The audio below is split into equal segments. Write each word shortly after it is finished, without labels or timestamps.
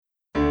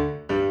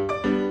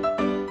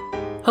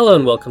Hello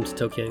and welcome to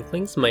Tokyo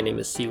Inklings. My name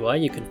is CY.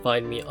 You can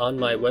find me on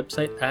my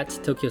website at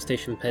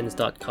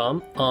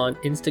tokyostationpens.com, on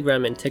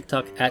Instagram and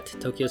TikTok at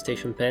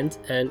tokyostationpens,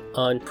 and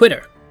on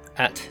Twitter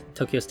at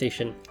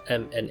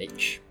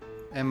tokyostationmnh.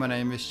 And my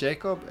name is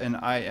Jacob, and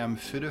I am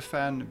Fudo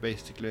fan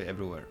basically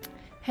everywhere.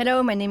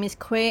 Hello, my name is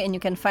Kwe, and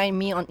you can find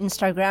me on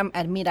Instagram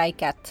at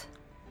midaicat.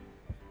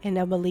 And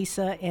I'm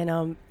Elisa, and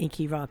I'm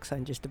Inky Rocks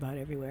on just about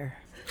everywhere.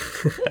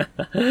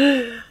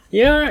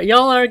 Yeah,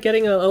 y'all are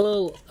getting a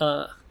little,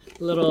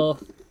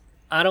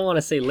 I don't want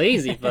to say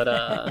lazy, but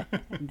a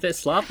bit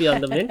sloppy on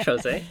the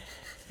intros, eh?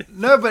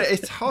 No, but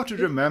it's hard to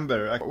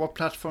remember. Like, what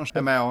platforms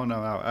am I on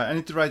now? I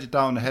need to write it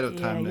down ahead of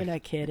time. Yeah, you're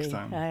not kidding.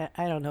 I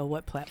don't know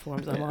what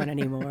platforms I'm on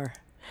anymore.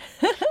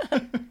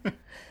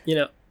 You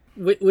know,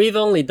 we've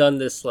only done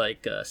this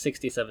like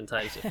 67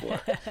 times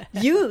before.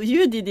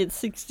 You did it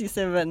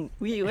 67.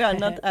 We are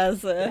not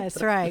as...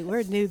 That's right.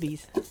 We're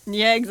newbies.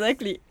 Yeah,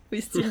 exactly.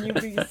 We're still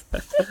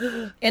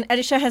newbies. And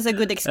Alicia has a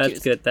good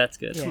excuse. That's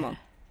good. Yeah. Come on.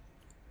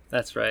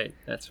 That's right.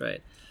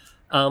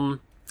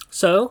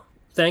 So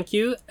thank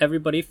you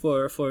everybody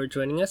for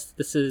joining us.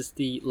 This is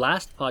the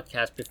last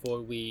podcast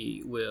before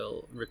we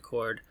will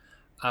record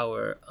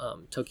our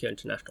Tokyo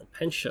International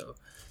Pen Show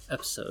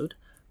episode.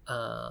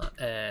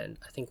 And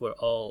I think we're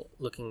all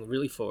looking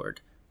really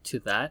forward to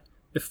that.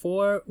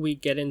 Before we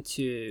get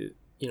into,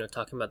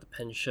 talking about the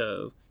pen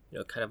show,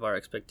 kind of our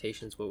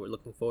expectations, what we're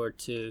looking forward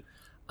to,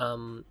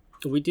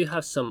 we do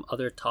have some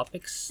other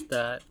topics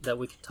that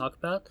we can talk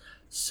about.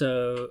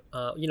 So,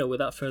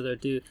 without further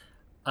ado,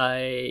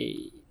 I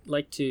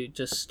like to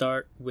just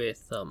start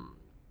with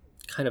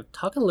kind of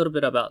talking a little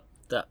bit about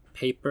that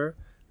paper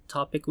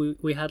topic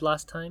we had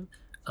last time,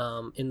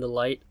 in the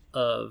light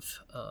of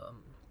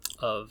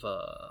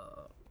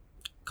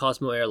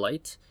Cosmo Air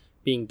Light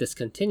being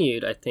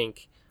discontinued. I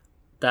think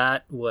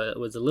that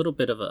was a little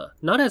bit of a,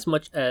 not as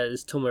much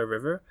as Tomoe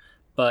River,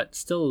 but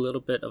still a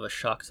little bit of a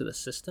shock to the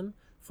system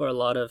for a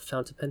lot of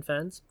fountain pen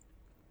fans.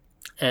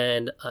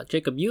 And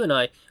Jacob, you and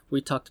I,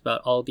 we talked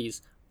about all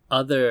these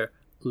other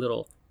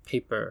little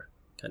paper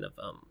kind of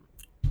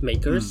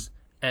makers,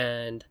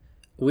 and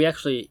we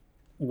actually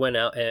went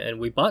out and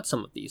we bought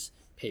some of these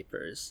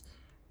papers.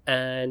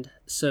 And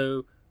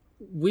so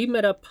we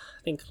met up,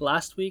 I think,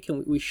 last week,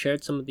 and we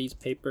shared some of these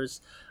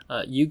papers.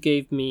 You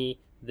gave me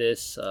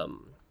this,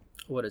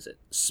 what is it?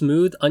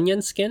 Smooth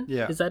onion skin?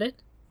 Yeah. Is that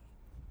it?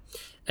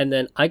 And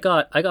then I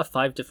got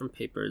 5 different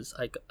papers.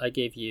 I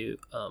gave you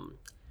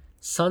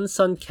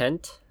Sun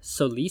Kent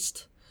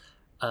Soliste,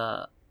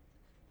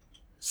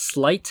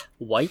 Slight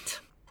White,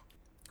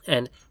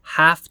 and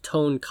Half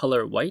Tone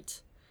Color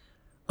White.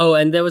 Oh,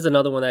 and there was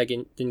another one I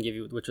didn't give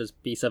you, which was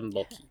B7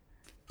 Bulky.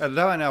 That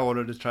one I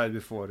already tried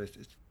before.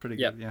 It's pretty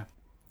good, yeah.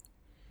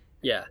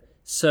 Yeah.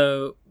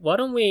 So why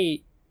don't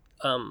we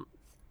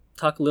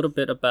talk a little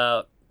bit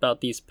about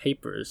these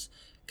papers?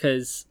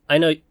 Because I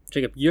know,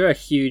 Jacob, you're a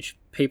huge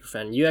paper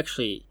fan. You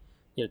actually,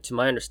 to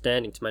my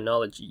understanding, to my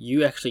knowledge,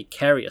 you actually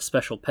carry a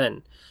special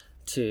pen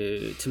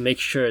to make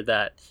sure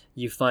that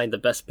you find the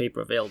best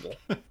paper available.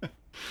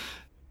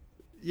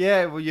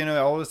 Yeah, well, I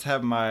always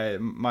have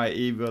my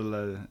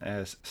evil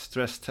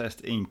stress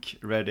test ink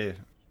ready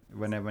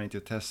whenever I need to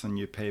test some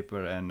new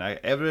paper. And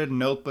every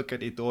notebook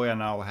at Itoya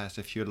now has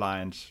a few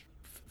lines.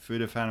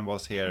 Fudo fan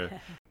was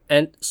here.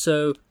 And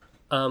so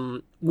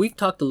we've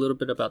talked a little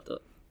bit about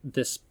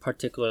this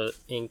particular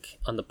ink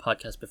on the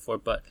podcast before,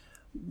 but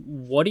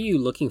what are you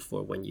looking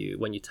for when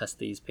you test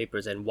these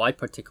papers, and why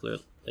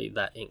particularly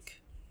that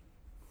ink?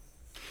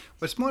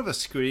 Well, it's more of a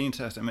screening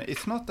test. I mean,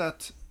 it's not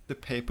that the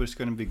paper is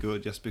going to be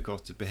good just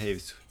because it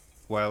behaves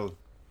well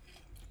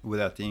with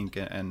that ink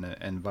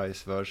and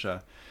vice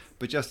versa.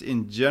 But just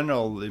in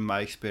general, in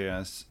my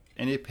experience,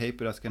 any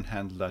paper that can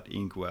handle that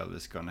ink well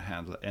is going to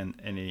handle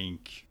any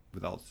ink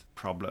without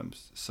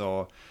problems.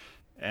 So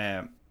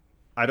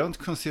I don't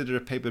consider a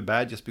paper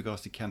bad just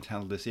because it can't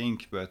handle this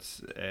ink, but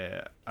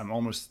I'm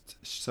almost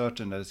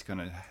certain that it's going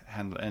to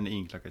handle any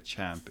ink like a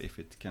champ if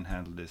it can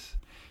handle this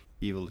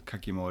evil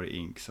Kakimori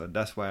ink. So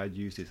that's why I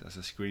use it as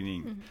a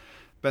screening. Mm-hmm.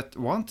 But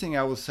one thing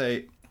I will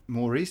say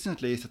more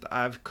recently is that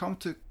I've come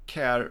to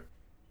care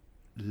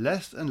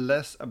less and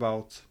less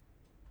about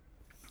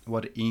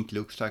what the ink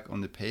looks like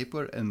on the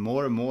paper, and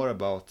more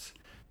about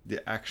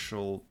the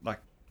actual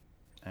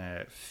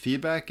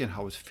feedback and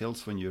how it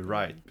feels when you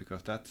write,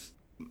 because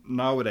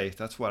nowadays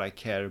that's what I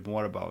care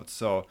more about.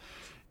 So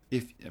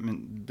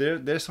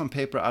there's some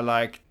paper I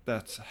like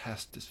that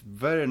has this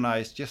very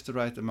nice, just the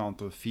right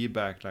amount of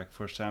feedback. Like,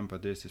 for example,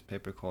 there's this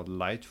paper called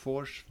Light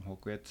Force from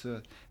Hokuetsu.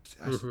 It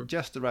has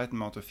just the right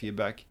amount of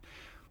feedback.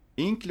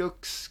 Ink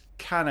looks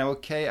kind of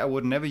okay. I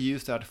would never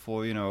use that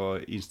for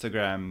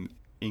Instagram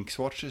ink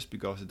swatches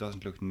because it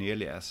doesn't look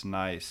nearly as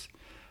nice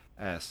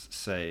as,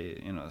 say,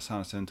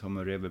 Sunset and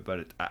Tomoe River,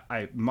 but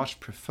I much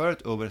prefer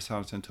it over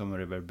Sunset and Tomoe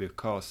River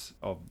because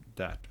of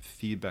that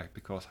feedback,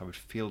 because how it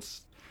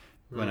feels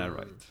when I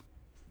write.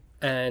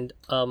 And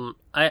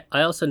I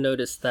also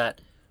noticed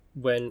that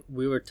when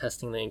we were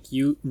testing the ink,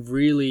 you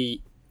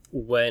really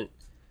went,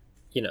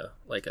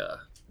 like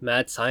a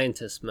mad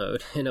scientist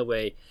mode in a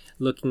way,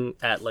 looking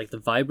at like the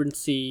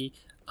vibrancy,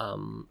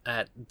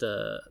 at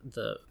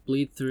the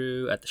bleed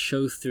through, at the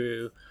show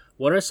through.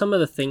 What are some of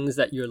the things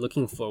that you're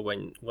looking for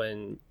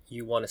when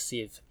you want to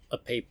see if a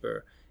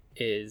paper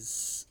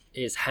is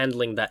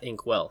handling that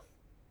ink well?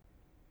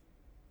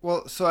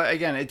 Well, so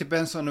again, it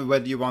depends on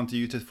whether you want to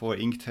use it for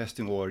ink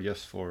testing or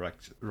just for like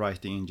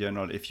writing in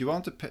general. If you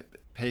want a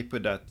paper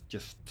that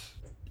just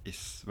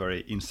is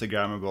very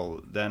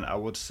Instagrammable, then I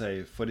would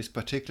say for this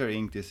particular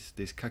ink, this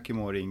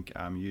Kakimori ink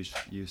I'm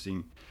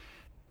using,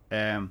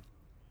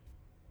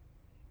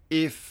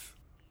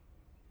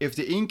 if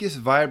the ink is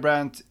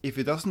vibrant, if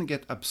it doesn't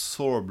get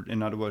absorbed,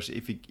 in other words,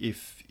 if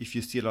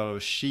you see a lot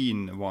of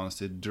sheen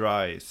once it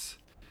dries,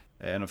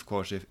 and of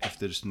course if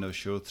there's no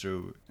show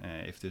through,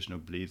 if there's no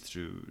bleed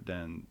through,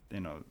 then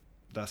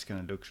that's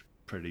gonna look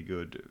pretty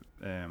good.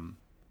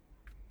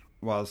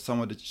 While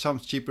some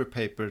cheaper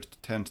paper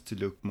tends to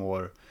look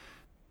more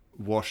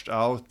washed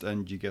out,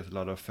 and you get a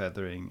lot of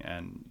feathering,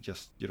 and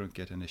just you don't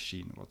get any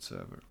sheen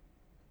whatsoever.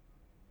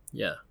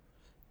 Yeah,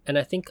 and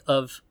I think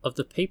of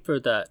the paper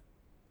that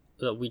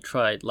we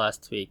tried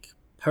last week.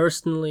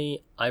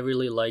 Personally, I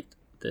really liked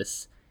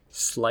this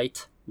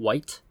Slight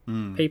White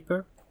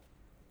paper.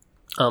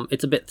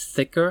 It's a bit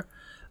thicker.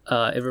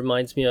 It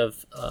reminds me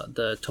of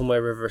the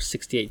Tomoe River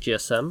 68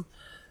 GSM.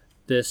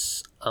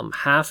 This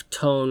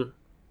half-tone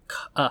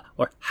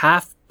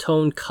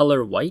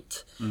color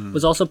white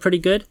was also pretty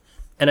good.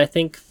 And I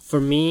think for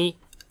me,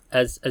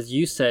 as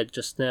you said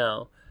just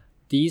now,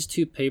 these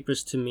two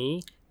papers to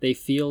me, they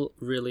feel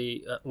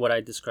really what I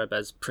describe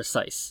as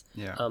precise.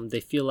 Yeah. They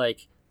feel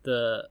like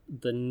the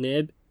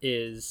nib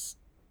is,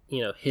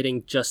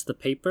 hitting just the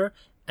paper,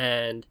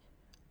 and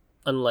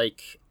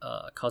unlike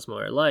Cosmo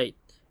Air Light,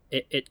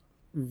 it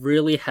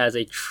really has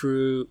a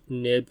true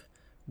nib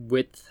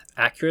width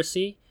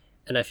accuracy,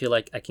 and I feel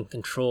like I can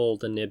control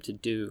the nib to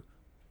do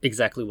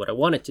exactly what I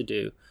want it to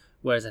do.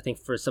 Whereas I think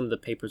for some of the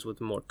papers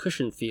with a more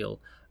cushion feel,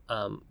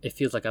 it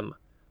feels like I'm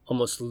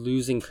almost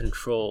losing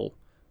control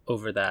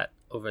over that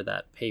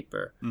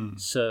paper.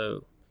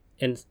 So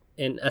in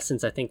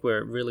essence, I think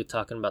we're really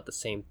talking about the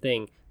same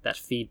thing, that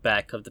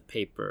feedback of the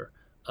paper,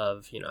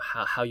 of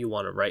how you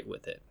want to write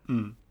with it.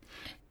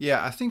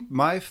 Yeah, I think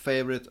my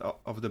favorite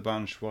of the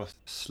bunch was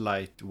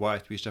Slight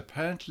White, which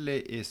apparently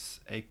is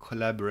a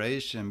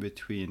collaboration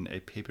between a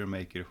paper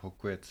maker,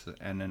 Hokuetsu,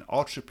 and an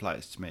art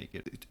supplies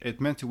maker.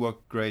 It meant to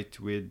work great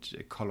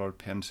with colored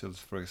pencils,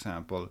 for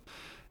example.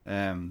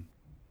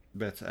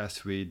 But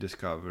as we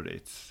discovered,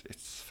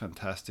 it's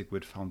fantastic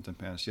with fountain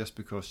pens, just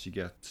because you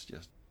get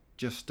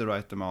just the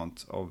right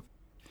amount of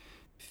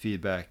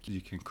feedback.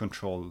 You can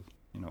control,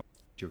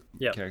 your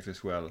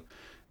characters well.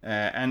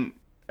 And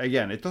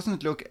again, it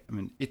doesn't look,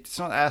 it's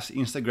not as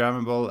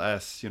Instagrammable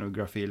as,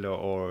 Graphilo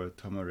or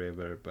Tomoe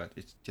River, but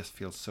it just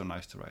feels so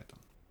nice to write on.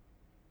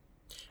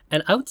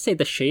 And I would say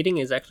the shading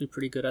is actually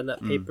pretty good on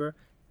that paper.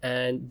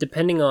 And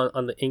depending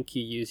on the ink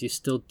you use, you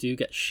still do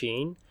get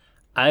sheen.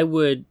 I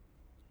would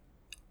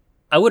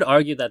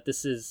argue that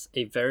this is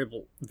a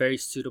very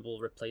suitable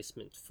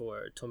replacement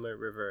for Tomoe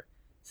River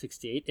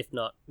 68, if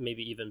not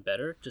maybe even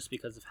better, just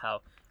because of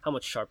how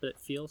much sharper it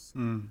feels.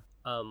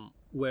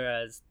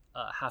 Whereas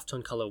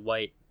halftone color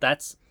white,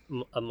 that's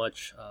a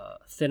much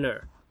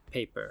thinner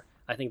paper.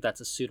 I think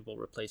that's a suitable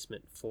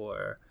replacement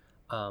for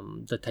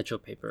the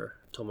Techo paper,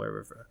 Tomoe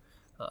River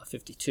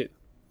 52.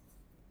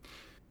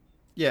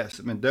 Yes,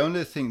 the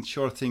only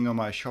short thing on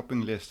my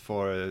shopping list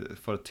for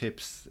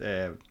tips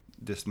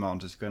this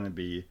month is going to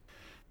be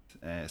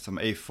some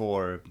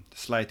A4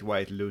 Slight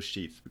White loose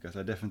sheets, because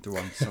I definitely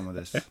want some of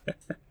this.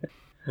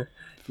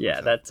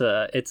 Yeah, that's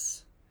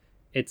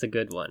it's a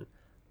good one.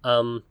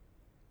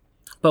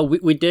 But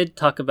we did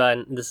talk about,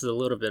 and this is a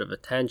little bit of a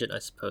tangent, I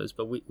suppose,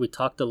 but we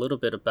talked a little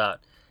bit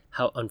about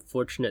how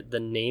unfortunate the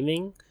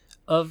naming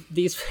of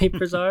these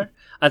papers are.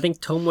 I think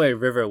Tomoe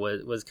River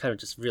was kind of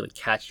just really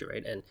catchy,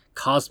 right? And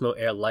Cosmo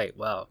Air Light,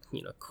 wow,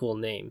 cool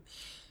name.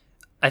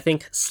 I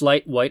think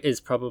Slight White is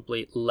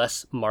probably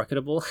less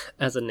marketable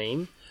as a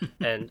name,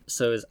 and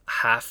so is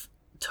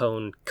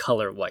Half-Tone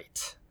Color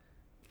White.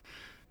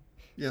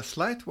 Yeah,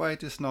 Slight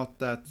White is not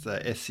that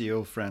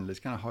SEO friendly. It's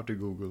kind of hard to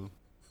Google.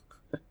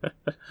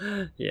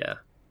 Yeah.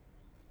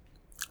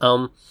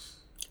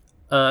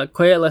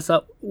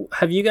 Koya,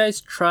 have you guys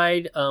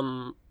tried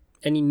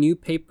any new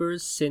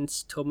papers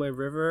since Tomoe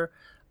River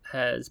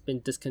has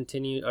been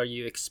discontinued? Are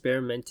you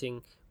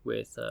experimenting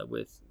with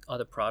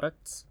other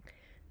products?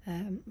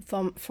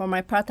 For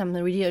my part, I'm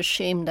really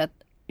ashamed that,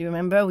 you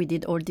remember, we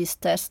did all these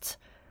tests,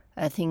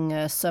 I think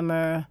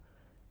summer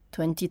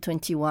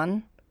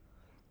 2021,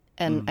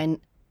 and I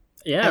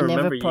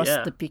never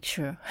posted the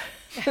picture.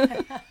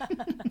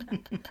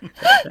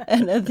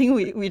 And I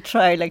think we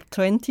tried like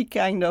 20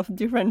 kind of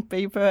different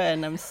paper,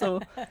 and I'm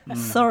so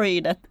sorry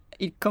that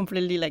it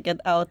completely get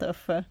out of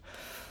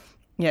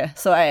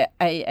so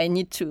I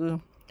need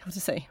to,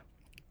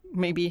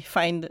 maybe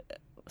find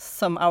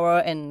some hour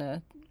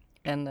and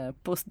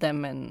post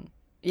them, and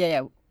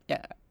yeah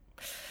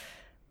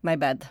my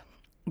bad.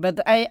 But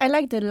I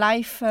like the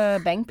Life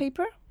bank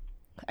paper,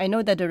 I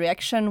know that the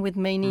reaction with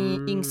many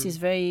inks is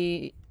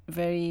very,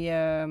 very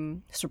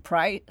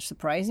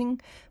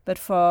surprising. But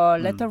for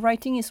letter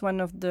writing, is one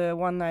of the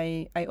one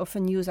I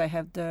often use. I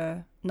have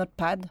the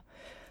notepad,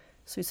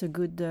 so it's a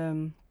good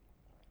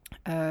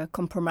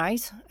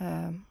compromise.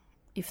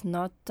 If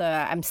not,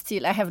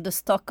 I have the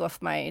stock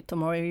of my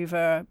Tomoe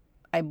River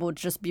I bought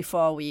just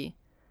before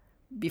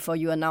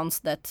you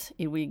announced that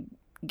it will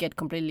get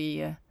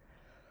completely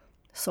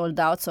sold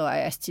out. So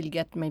I still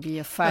get maybe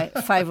a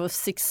five or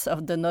six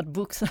of the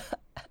notebooks.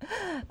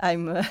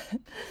 I'm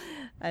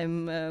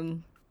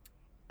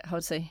how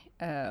to say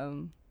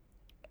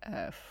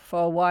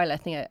for a while. I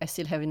think I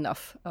still have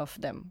enough of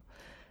them.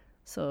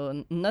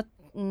 So not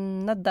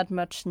that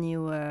much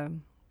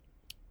new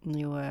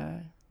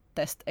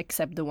test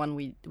except the one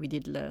we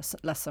did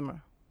last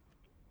summer.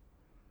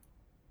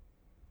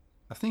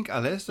 I think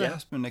Alessa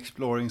has been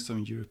exploring some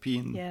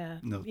European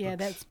notebooks. Yeah,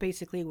 that's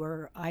basically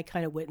where I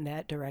kind of went in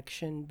that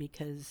direction,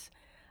 because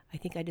I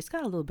think I just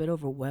got a little bit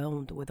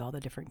overwhelmed with all the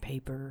different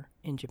paper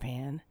in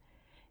Japan.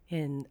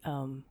 And I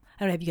don't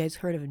know, have you guys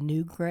heard of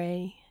New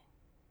Gray?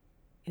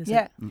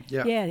 Yeah,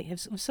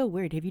 it was so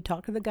weird. Have you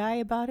talked to the guy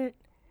about it?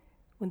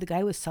 When the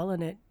guy was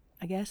selling it,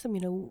 I asked him,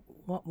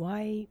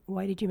 why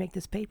did you make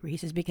this paper? He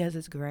says, because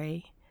it's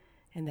gray.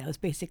 And that was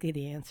basically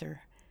the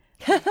answer.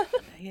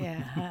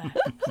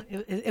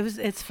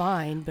 It's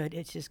fine, but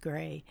it's just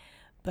gray.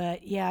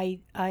 But yeah,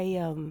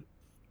 I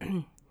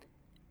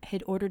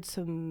had ordered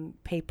some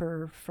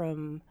paper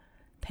from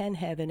Pen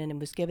Heaven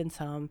and was given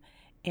some,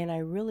 and I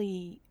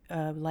really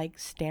like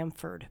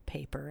Stanford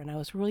paper, and I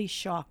was really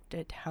shocked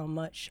at how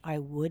much I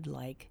would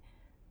like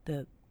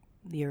the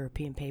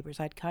European papers.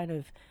 I'd kind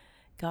of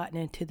gotten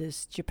into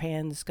this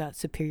Japan's got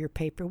superior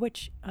paper,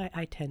 which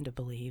I tend to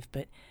believe,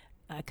 but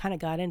I kind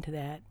of got into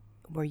that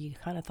where you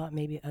kind of thought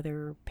maybe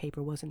other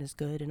paper wasn't as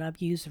good. And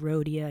I've used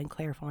Rhodia and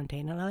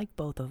Clairefontaine, and I like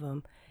both of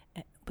them,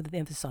 with the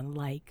emphasis on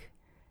like.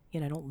 I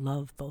don't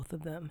love both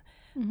of them.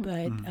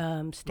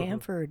 But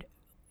Stanford,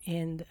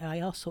 and I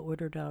also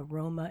ordered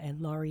Roma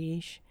and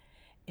L'Ariege,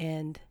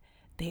 and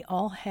they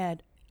all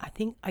had, I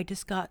think I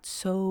just got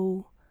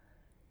so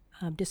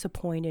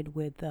disappointed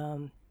with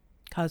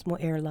Cosmo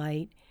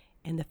Airlight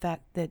and the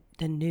fact that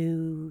the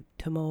new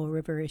Tomoe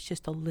River is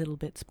just a little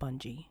bit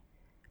spongy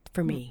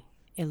for me.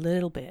 A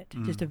little bit,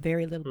 just a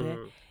very little bit.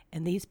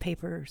 And these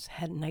papers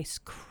had nice,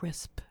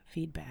 crisp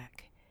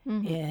feedback.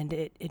 And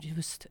it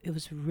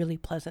was really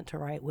pleasant to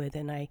write with.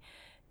 And I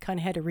kind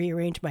of had to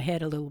rearrange my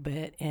head a little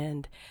bit.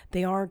 And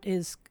they aren't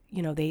as,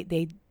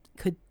 they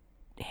could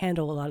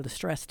handle a lot of the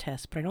stress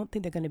tests, but I don't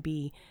think they're going to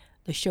be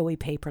the showy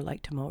paper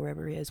like Tomoe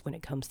River is when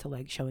it comes to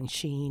like showing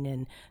sheen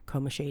and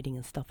chroma shading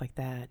and stuff like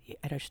that.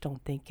 I just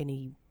don't think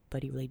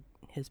anybody really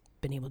has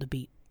been able to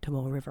beat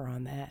Tomoe River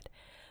on that.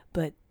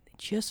 But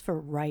just for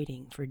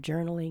writing, for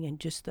journaling, and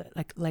just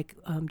like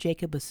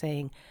Jacob was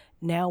saying,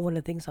 now one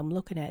of the things I'm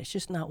looking at is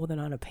just not whether or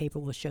not a paper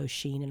will show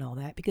sheen and all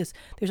that, because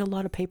there's a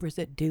lot of papers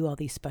that do all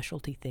these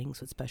specialty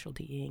things with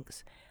specialty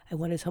inks. I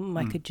wanted something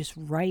I could just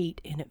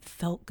write, and it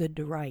felt good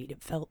to write.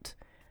 It felt,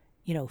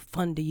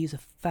 fun to use a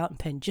fountain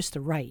pen just to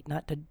write,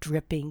 not to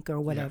drip ink or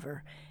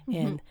whatever.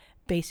 And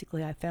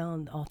basically I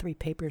found all three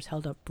papers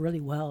held up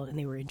really well, and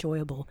they were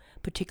enjoyable,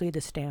 particularly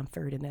the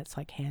Stanford, and that's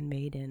like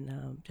handmade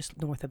in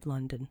just north of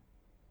London.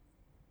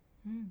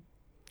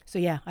 So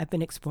yeah, I've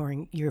been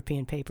exploring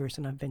European papers,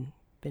 and I've been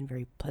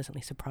very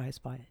pleasantly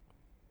surprised by it.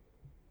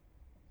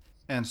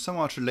 And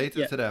somewhat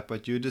related to that,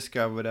 but you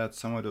discovered that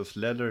some of those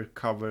leather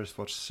covers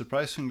were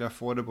surprisingly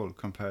affordable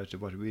compared to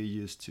what we're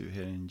used to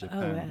here in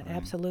Japan. Oh,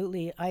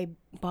 absolutely. I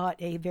bought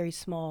a very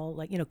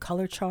small,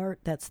 Color Chart.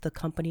 That's the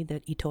company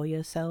that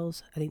Itoya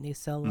sells. I think they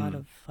sell a lot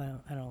of,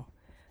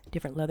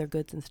 different leather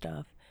goods and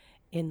stuff.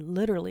 And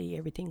literally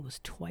everything was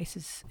twice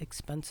as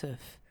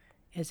expensive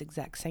as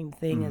exact same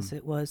thing as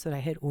it was that I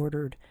had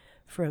ordered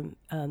from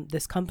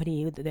this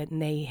company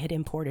and they had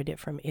imported it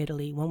from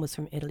Italy. One was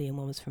from Italy and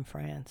one was from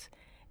France,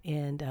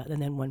 and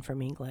then one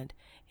from England.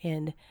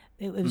 And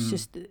it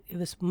was it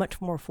was much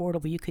more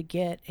affordable. You could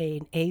get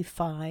an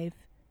A5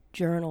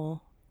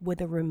 journal with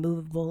a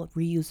removable,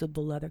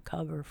 reusable leather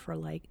cover for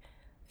like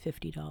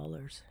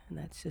 $50, and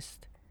that's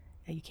just,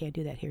 you can't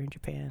do that here in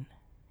Japan,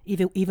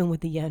 even with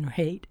the yen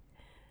rate.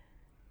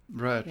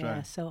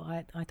 Right. So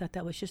I thought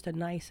that was just a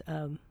nice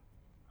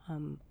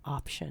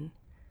option.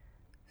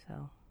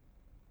 So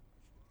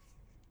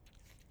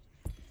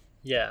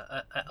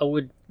yeah, I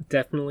would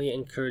definitely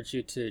encourage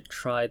you to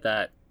try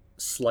that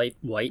slight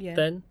white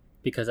then,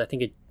 because I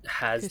think it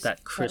has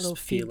that crisp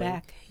feeling.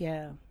 Feedback.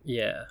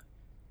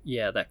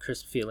 Yeah, that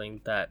crisp feeling,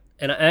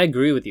 and I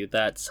agree with you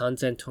that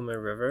Sanzen Tomoe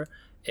River,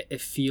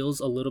 it feels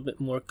a little bit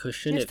more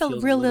cushioned. Just it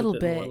feels a real little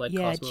bit bit. more like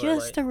yeah, Cosmo just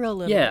Airlight. a real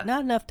little bit.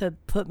 Not enough to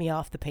put me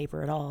off the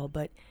paper at all,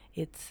 but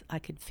I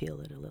could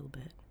feel it a little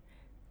bit.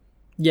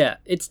 Yeah,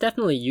 it's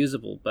definitely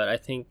usable, but I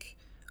think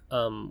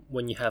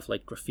when you have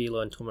like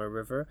Grafilo and Tomoe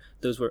River,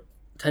 those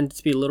tend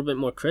to be a little bit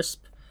more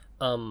crisp,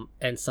 and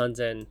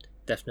Sanzen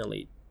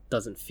definitely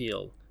doesn't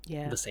feel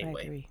the same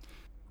way. Agree.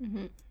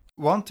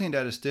 One thing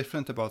that is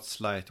different about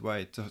Slight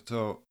White,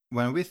 so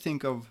when we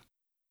think of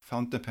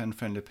fountain pen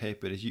friendly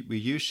paper, we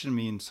usually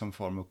mean some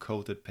form of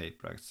coated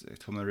paper. Like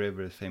Tomaa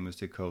River is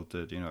famously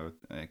coated,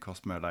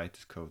 Cosmere Light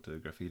is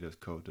coated, Graphilo is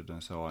coated,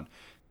 and so on.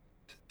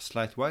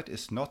 Slate White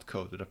is not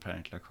coated,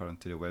 apparently, according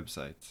to the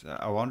website.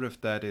 I wonder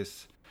if that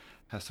has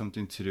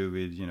something to do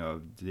with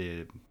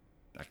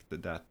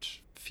that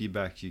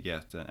feedback you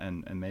get,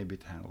 and maybe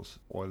it handles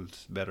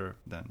oils better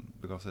than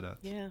because of that.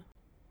 Yeah,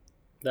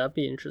 that'd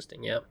be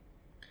interesting. Yeah.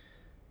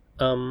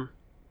 All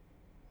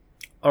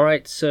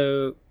right,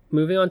 so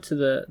moving on to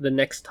the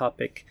next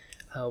topic.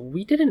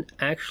 We didn't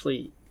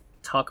actually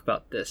talk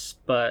about this,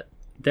 but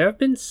there have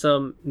been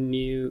some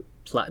new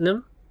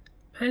platinum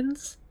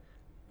pens,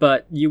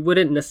 but you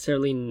wouldn't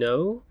necessarily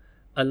know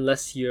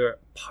unless you're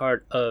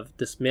part of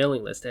this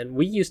mailing list. And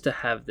we used to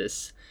have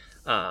this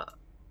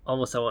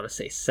almost, I want to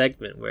say,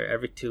 segment where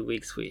every 2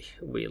 weeks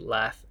we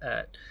laugh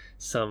at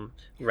some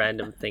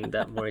random thing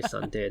that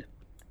Mori-san did.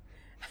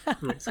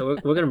 So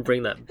we're going to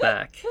bring that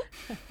back.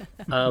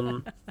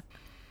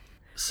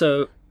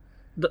 So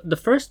the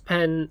first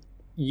pen,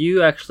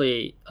 you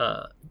actually,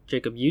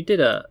 Jacob, you did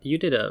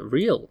a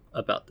reel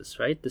about this,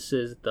 right? This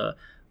is the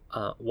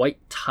White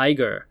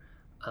Tiger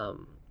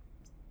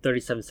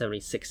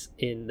 3776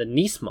 in the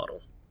Nice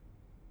model.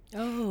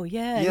 Oh,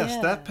 yeah. Yes,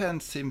 yeah. that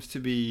pen seems to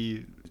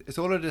be... It's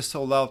already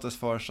sold out as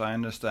far as I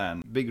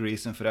understand. Big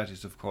reason for that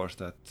is, of course,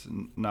 that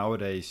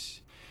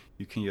nowadays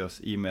you can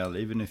just email,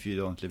 even if you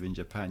don't live in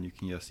Japan, you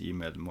can just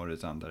email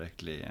Mori-san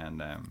directly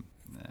and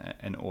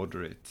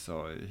order it.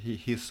 So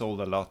he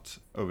sold a lot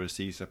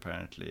overseas,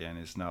 apparently, and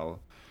is now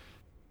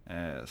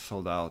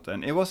sold out.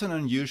 And it was an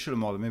unusual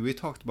model. I mean, we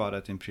talked about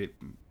it in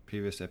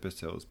previous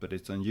episodes, but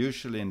it's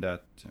unusual in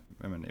that,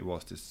 I mean, it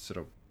was this sort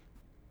of,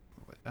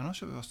 I'm not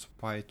sure if it was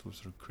white or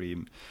sort of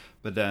cream,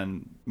 but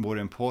then more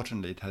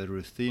importantly, it had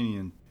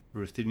ruthenium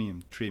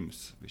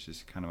trims, which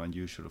is kind of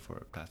unusual for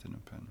a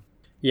platinum pen.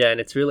 Yeah, and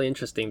it's really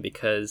interesting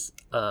because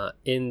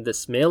in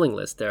this mailing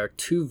list, there are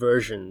two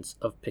versions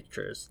of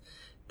pictures.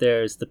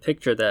 There's the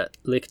picture that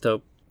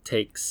Lichto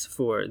takes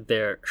for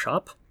their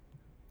shop.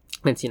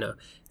 It's,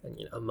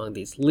 among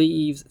these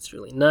leaves, it's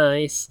really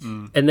nice.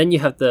 And then you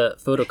have the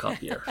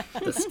photocopier,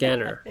 the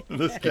scanner.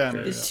 The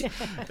scanner.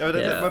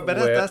 But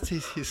that's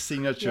his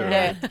signature.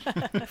 Yeah.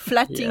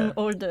 Flatting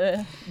all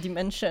the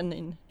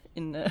dimension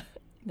in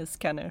the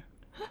scanner.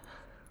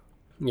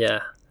 Yeah.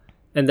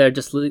 And there are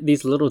just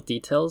these little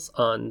details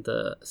on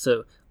the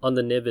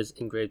nib is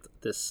engraved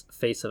this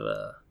face of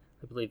I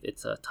believe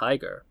it's a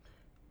tiger.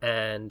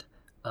 And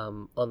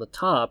on the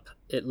top,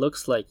 it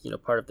looks like,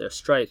 part of their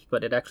stripes,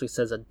 but it actually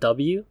says a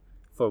W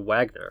for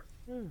Wagner.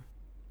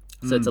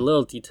 So it's a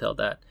little detail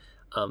that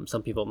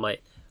some people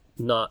might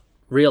not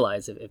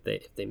realize if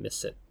they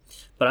miss it.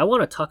 But I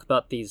want to talk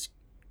about these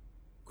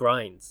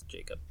grinds,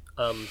 Jacob.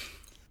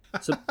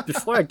 So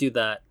before I do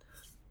that,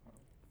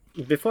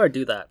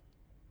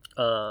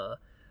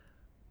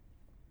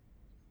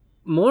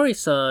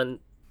 Mori-san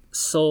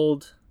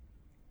sold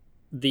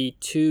the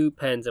two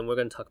pens, and we're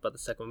going to talk about the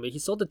second one, but he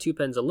sold the two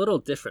pens a little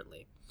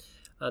differently.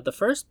 The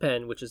first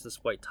pen, which is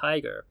this White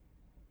Tiger,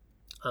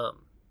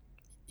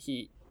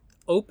 he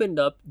opened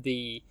up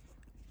the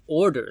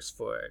orders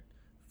for it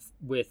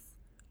with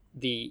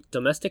the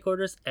domestic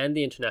orders and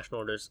the international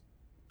orders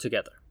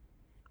together,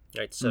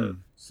 right? So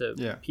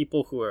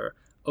people who are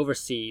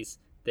overseas,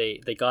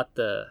 they got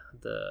the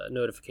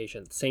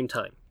notification at the same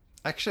time.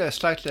 Actually,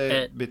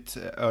 a bit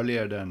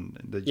earlier than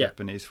the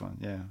Japanese one,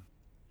 yeah.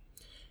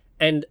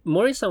 And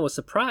Mori-san was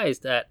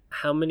surprised at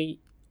how many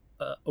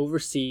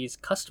overseas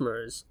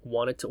customers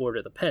wanted to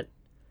order the pen.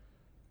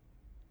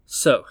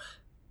 So,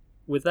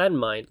 with that in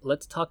mind,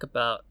 let's talk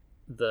about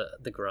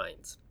the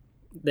grinds.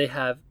 They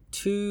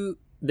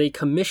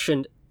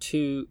commissioned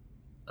two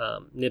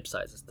nib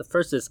sizes. The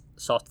first is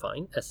soft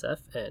fine, SF,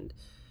 and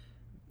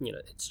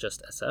it's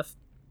just SF.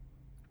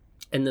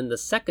 And then the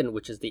second,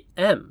 which is the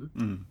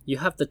M, you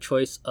have the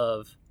choice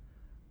of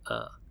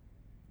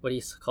what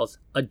he calls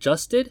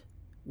adjusted,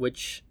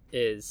 which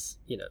is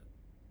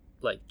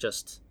like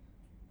just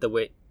the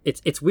way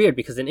it's weird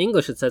because in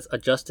English it says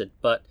adjusted,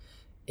 but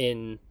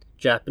in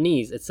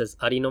Japanese it says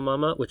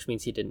arinomama, which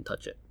means he didn't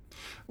touch it.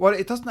 Well,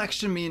 it doesn't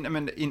actually mean, I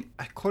mean,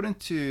 according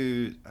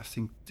to I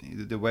think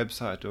the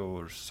website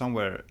or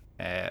somewhere,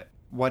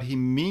 what he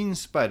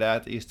means by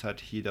that is that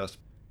he does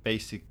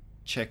basic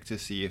check to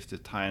see if the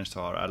tines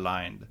are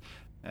aligned,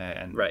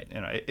 and right.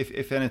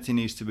 If anything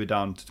needs to be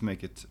done to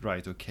make it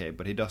right, okay,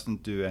 but he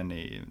doesn't do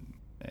any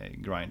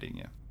grinding.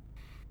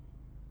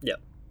 Yeah.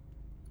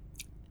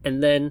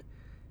 And then,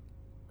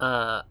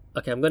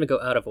 okay, I'm going to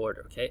go out of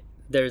order, okay?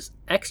 There's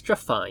extra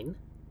fine,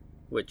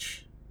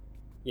 which,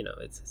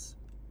 it's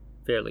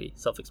fairly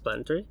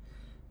self-explanatory.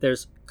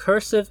 There's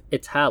cursive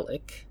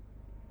italic,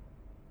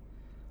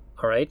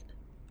 all right?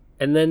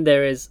 And then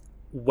there is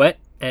wet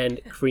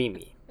and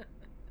creamy.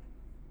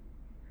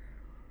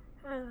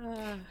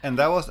 And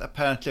that was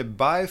apparently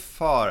by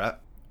far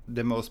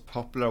the most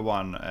popular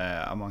one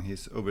among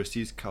his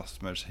overseas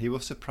customers. He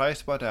was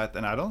surprised by that,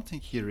 and I don't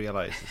think he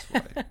realizes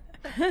why.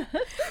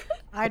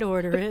 I'd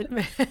order it.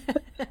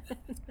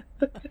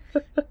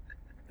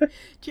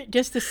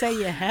 Just to say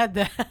you had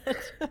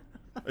that.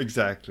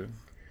 Exactly.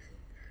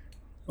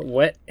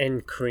 Wet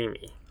and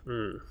creamy.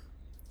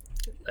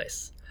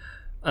 Nice.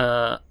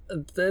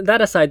 That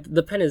aside,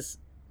 the pen is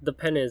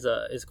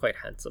quite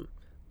handsome.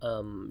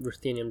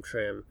 Ruthenium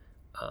trim,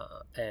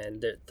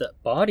 and the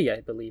body,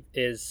 I believe,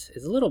 is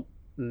a little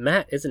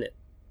matte, isn't it?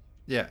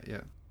 Yeah.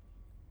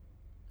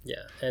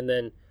 Yeah, and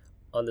then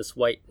on this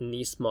white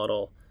Nice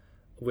model,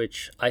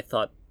 which I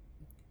thought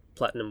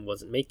Platinum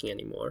wasn't making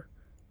anymore,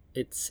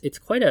 it's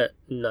quite a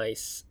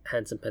nice,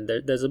 handsome pen.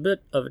 There's a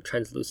bit of a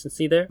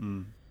translucency there,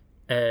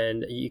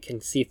 and you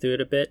can see through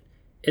it a bit.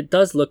 It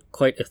does look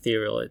quite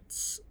ethereal.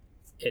 It's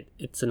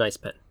a nice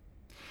pen.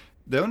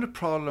 The only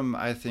problem,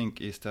 I think,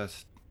 is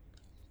that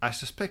I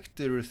suspect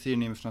the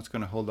ruthenium is not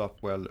going to hold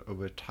up well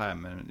over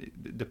time. And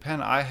the pen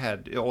I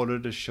had, it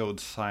already showed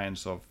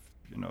signs of,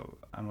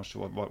 I'm not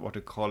sure what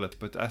to call it,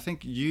 but I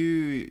think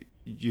you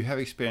have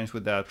experience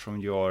with that from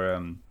your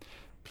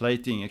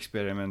plating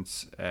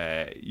experiments.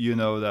 You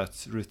know that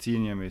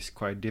ruthenium is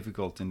quite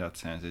difficult in that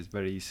sense. It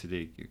very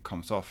easily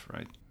comes off,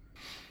 right?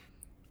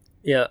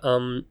 Yeah,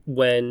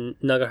 when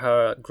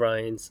Nagahara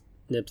grinds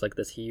nibs like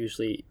this, he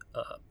usually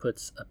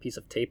puts a piece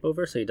of tape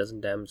over so he doesn't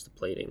damage the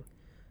plating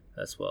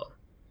as well.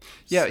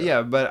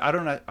 Yeah, but I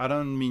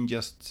don't mean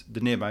just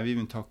the nib. I'm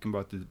even talking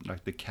about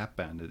the cap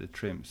band, the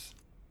trims.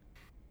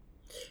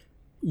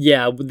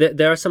 Yeah,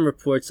 there are some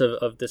reports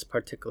of this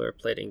particular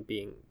plating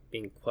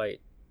being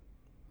quite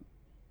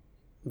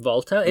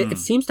volatile. It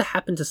seems to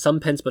happen to some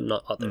pens, but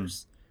not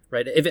others.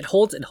 Right? If it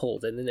holds, it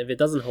holds, and then if it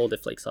doesn't hold,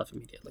 it flakes off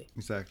immediately.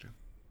 Exactly.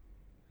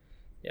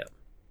 Yeah.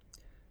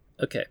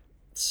 Okay,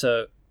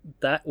 so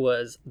that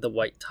was the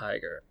White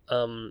Tiger.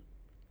 And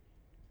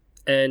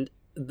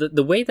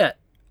the way that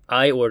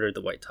I ordered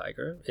the White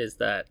Tiger is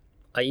that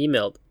I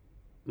emailed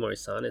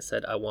Mori-san and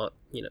said, I want,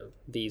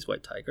 these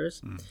White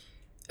Tigers.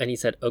 And he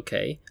said,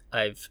 okay,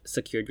 I've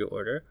secured your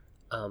order.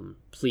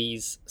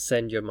 Please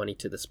send your money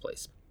to this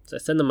place. So I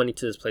send the money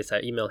to this place.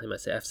 I email him. I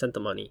say, I've sent the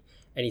money.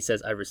 And he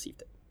says, I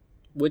received it.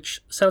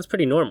 Which sounds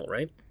pretty normal,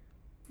 right?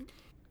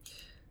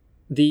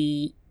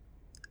 The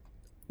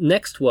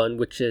next one,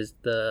 which is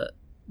the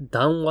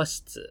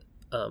danwashitsu,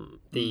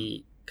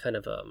 the kind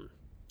of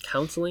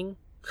counseling.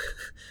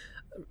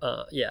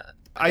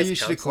 I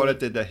usually call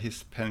it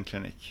his pen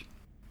clinic.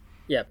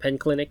 Yeah, pen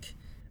clinic.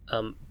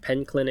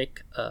 Pen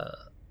clinic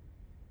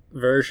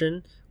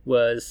version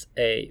was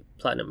a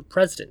platinum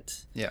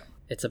president. Yeah,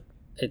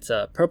 it's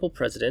a purple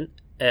president,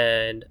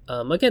 and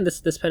again,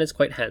 this pen is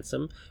quite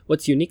handsome.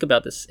 What's unique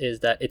about this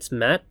is that it's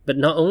matte, but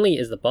not only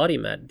is the body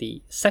matte,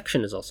 the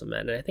section is also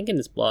matte. And I think in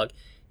his blog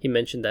he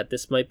mentioned that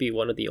this might be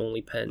one of the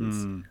only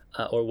pens,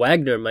 or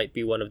Wagner might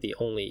be one of the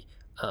only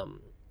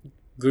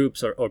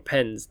groups or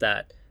pens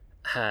that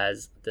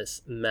has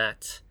this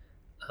matte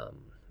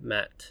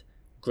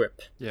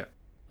grip. Yeah.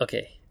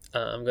 Okay,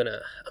 I'm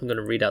gonna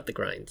read out the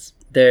grinds.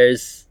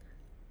 There's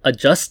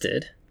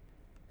adjusted,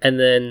 and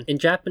then in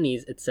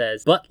Japanese it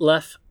says butt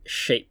left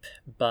shape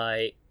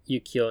by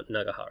Yukio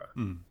Nagahara.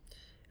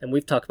 And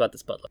we've talked about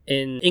this butt left.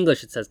 In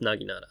English it says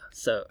naginata.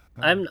 So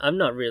I'm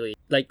not really,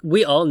 like,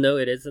 we all know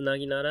it is a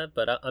naginata,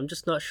 but I'm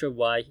just not sure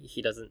why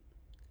he doesn't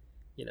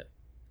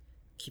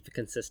keep it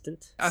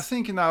consistent. I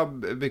think now,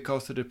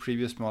 because of the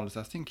previous models,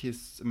 I think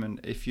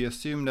if you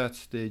assume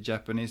that the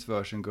Japanese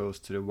version goes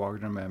to the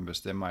Wagner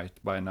members, they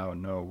might by now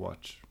know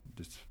what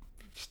this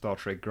Star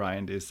Trek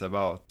grind is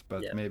about.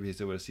 But maybe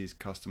his overseas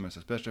customers,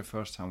 especially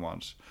first-time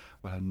ones,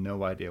 will have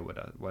no idea what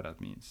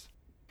that means.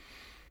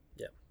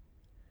 Yeah.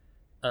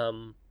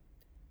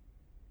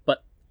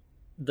 But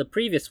the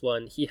previous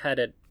one, he had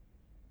it,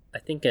 I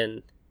think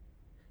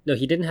no,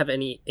 he didn't have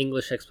any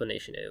English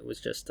explanation. It was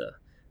just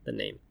the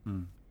name.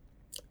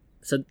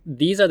 So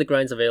these are the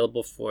grinds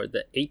available for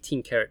the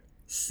 18 karat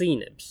C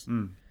nibs.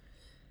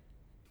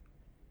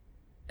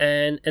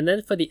 And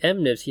then for the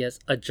M nibs, he has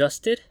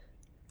adjusted,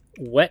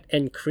 wet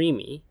and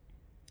creamy,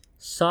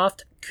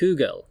 soft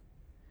kugel,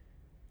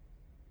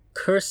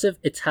 cursive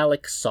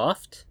italic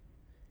soft,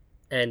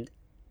 and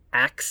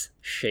axe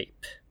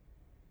shape.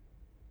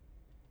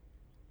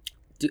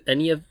 Do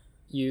any of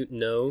you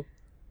know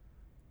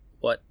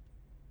what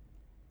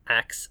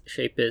axe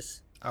shape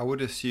is? I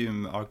would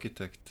assume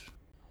architect.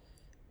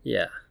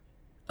 Yeah.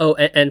 Oh,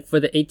 and for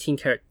the 18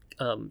 karat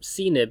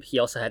C nib, he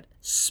also had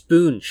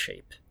spoon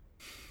shape.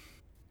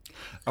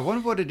 I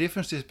wonder what the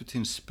difference is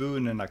between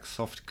spoon and like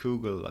soft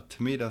kugel.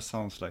 To me, that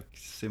sounds like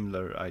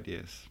similar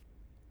ideas.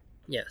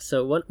 Yeah.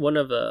 So one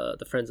of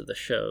the friends of the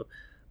show,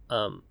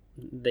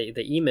 they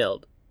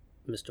emailed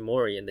Mr.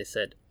 Mori and they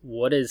said,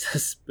 "What is a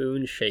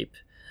spoon shape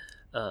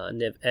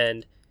nib?"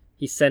 And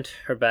he sent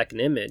her back an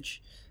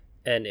image,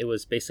 and it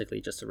was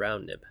basically just a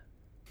round nib.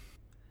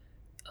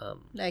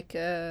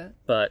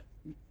 But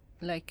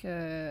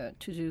to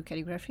do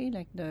calligraphy,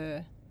 like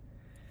the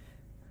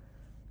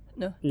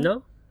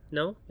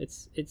no,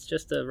 it's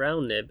just a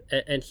round nib,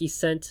 and he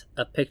sent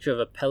a picture of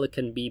a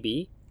Pelikan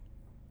BB.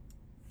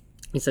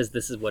 He says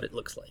this is what it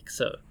looks like.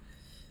 So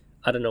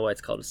I don't know why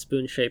it's called a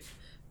spoon shape,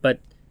 but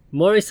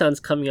Mori-san's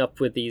coming up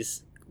with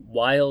these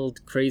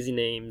wild, crazy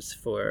names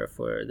for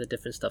the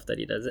different stuff that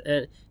he does,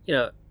 and you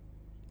know,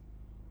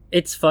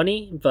 it's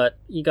funny, but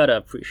you gotta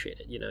appreciate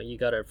it. You know, you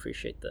gotta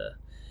appreciate the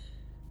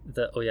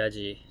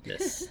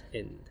oyaji-ness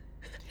in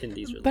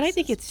these releases. But I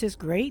think it's just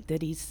great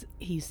that he's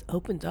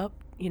opened up,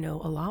 you know,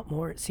 a lot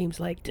more. It seems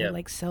like to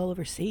like sell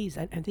overseas.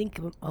 I think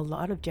a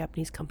lot of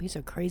Japanese companies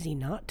are crazy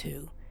not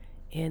to,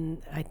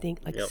 and I think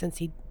like since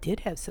he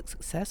did have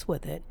success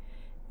with it,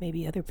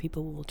 maybe other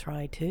people will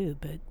try too.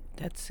 But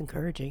that's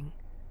encouraging.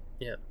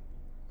 Yeah.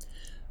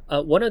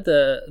 One of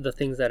the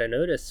things that I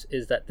noticed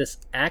is that this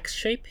axe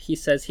shape, he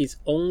says he's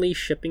only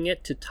shipping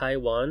it to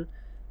Taiwan,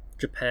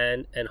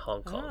 Japan, and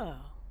Hong Kong. Oh,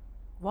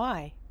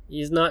 why?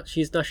 She's not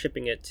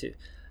shipping it to.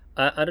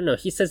 I don't know.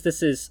 He says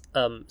this is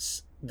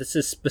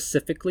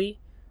specifically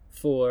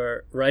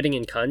for writing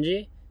in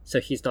kanji, so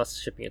he's not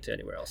shipping it to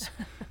anywhere else,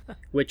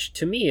 which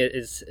to me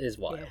is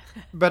wild.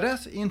 Yeah. But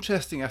that's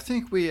interesting. I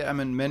think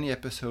many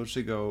episodes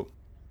ago,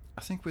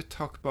 I think we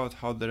talked about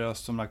how there are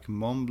some like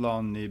Mont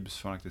Blanc nibs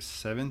from like the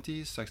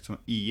 70s, like some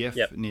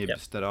EF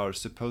nibs that are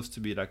supposed to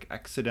be like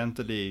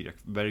accidentally like,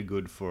 very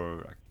good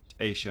for like,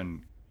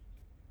 Asian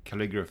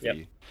calligraphy.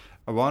 Yep.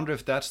 I wonder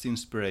if that's the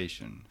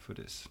inspiration for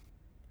this.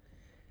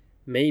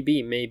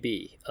 Maybe.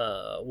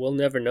 We'll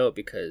never know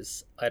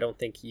because I don't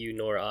think you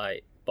nor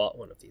I bought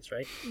one of these,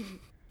 right?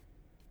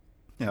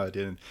 No, I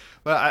didn't.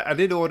 Well, I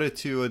did order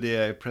 2 of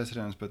the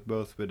presidents, but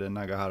both with a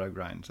Nagahara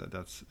grind, so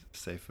that's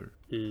safer.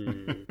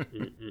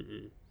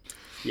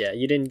 Yeah,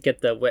 you didn't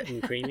get the wet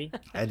and creamy?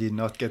 I did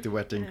not get the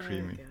wet and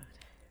creamy.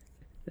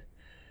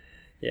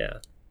 Yeah.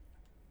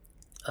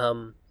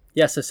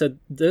 Yeah, so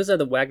those are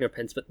the Wagner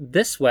pens, but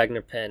this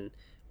Wagner pen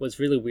was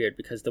really weird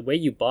because the way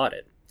you bought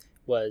it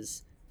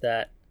was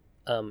that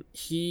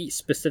he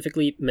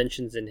specifically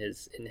mentions in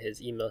his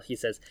email, he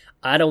says,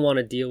 I don't want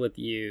to deal with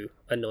you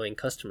annoying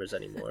customers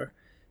anymore.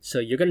 So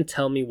you're going to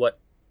tell me what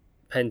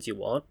pens you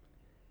want.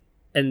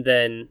 And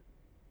then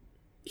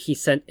he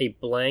sent a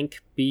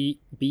blank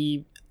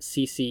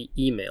BCC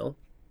email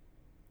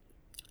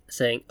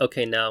saying,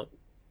 okay, now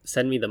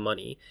send me the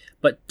money.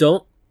 But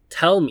don't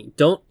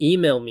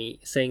email me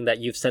saying that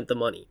you've sent the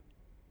money.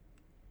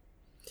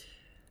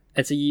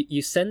 And so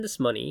you send this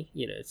money,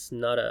 you know, it's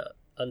not a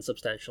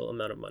unsubstantial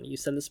amount of money. You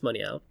send this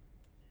money out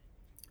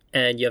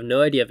and you have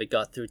no idea if it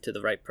got through to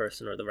the right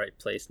person or the right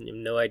place, and you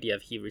have no idea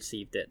if he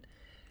received it.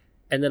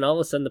 And then all of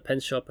a sudden the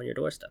pens show up on your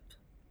doorstep.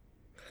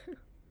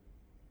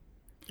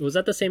 Was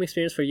that the same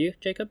experience for you,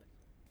 Jacob?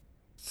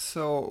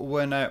 So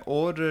when I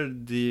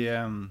ordered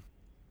the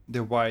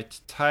White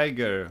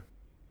Tiger,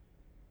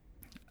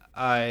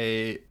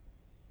 I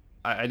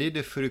did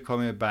a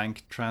Furukomi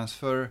bank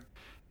transfer.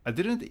 I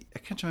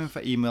can't remember if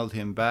I emailed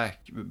him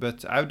back,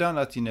 but I've done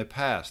that in the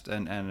past,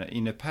 and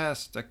in the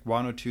past, like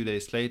 1 or 2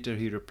 days later,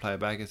 he replied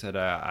back and said,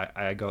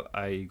 I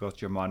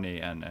got your money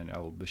and I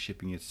will be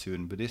shipping it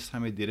soon. But this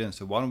time he didn't.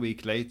 So 1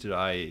 week later,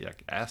 I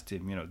asked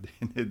him, you know,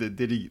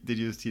 did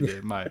you see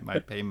my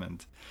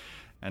payment?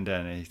 And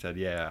then he said,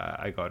 yeah,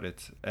 I got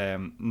it.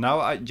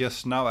 Now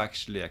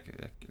actually,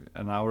 like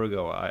an hour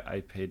ago,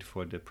 I paid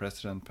for the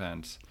President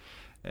pants.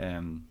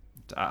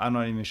 I'm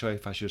not even sure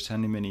if I should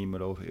send him an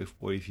email or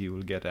if he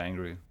will get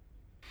angry.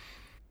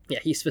 Yeah,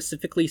 he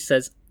specifically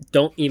says,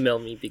 don't email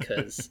me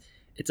because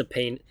it's a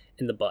pain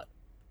in the butt.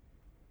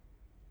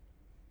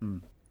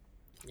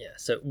 Yeah,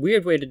 so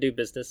weird way to do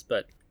business,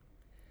 but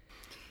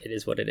it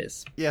is what it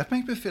is. Yeah, it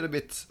makes me feel a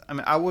bit...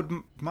 I would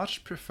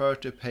much prefer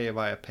to pay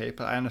via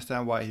PayPal. I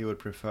understand why he would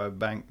prefer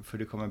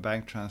Furukomi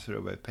bank transfer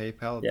over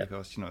PayPal,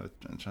 because, you know,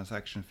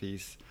 transaction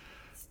fees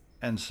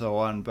and so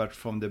on. But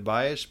from the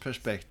buyer's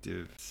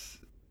perspective, it's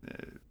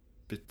a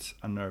bit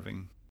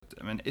unnerving.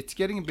 It's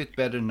getting a bit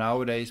better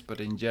nowadays, but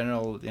in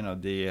general, you know,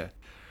 the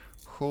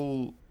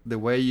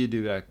way you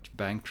do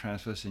bank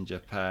transfers in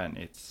Japan,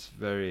 it's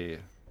very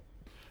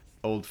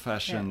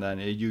old-fashioned,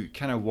 and you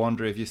kind of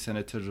wonder if you send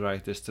it to the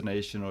right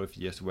destination or if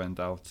you just went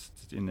out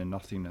in the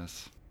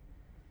nothingness.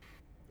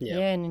 Yeah,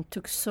 and it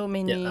took so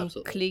many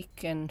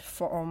click and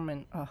form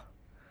and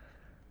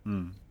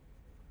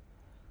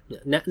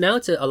Now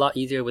it's a lot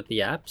easier with the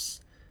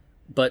apps,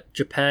 but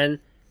Japan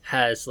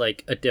has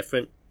like a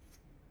different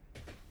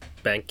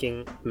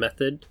banking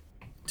method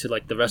to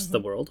like the rest of the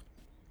world.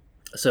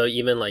 So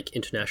even like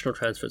international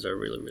transfers are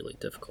really, really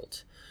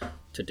difficult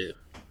to do.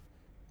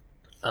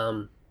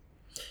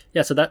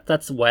 Yeah, so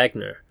that's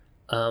Wagner.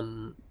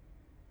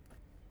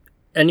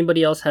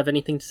 Anybody else have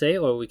anything to say,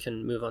 or we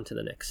can move on to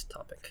the next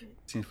topic?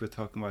 Since we're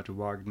talking about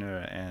Wagner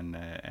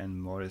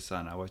and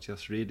Morrison, I was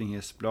just reading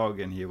his blog,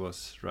 and he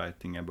was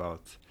writing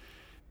about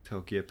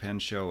Tokyo Pen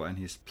Show and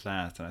his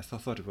plans, and I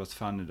thought it was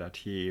funny that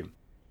he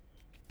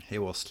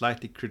was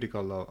slightly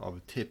critical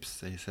of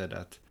tips. He said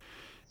that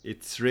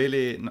it's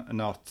really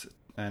not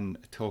an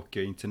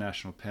Tokyo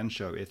International Pen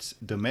Show, it's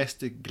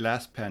domestic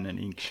glass pen and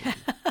ink show.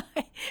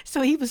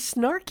 So he was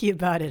snarky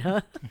about it,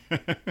 huh?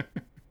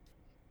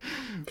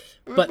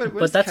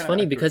 but that's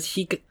funny because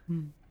he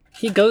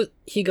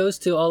goes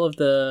to all of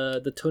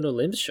the Tono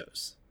Limbs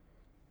shows.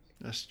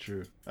 That's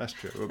true.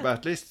 But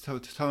at least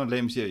Tono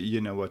Limbs,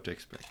 you know what to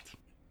expect.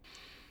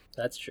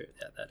 That's true.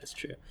 Yeah, that is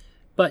true.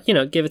 But, you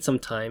know, give it some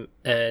time,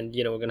 and,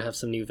 you know, we're going to have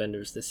some new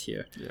vendors this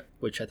year,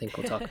 which I think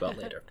we'll talk about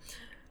later.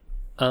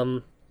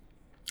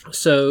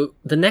 So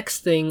the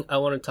next thing I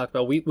want to talk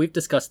about, we've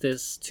discussed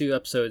this 2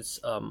 episodes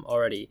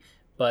already,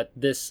 but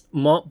this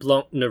Mont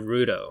Blanc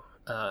Naruto,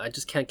 I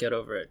just can't get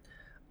over it.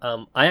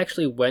 I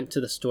actually went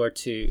to the store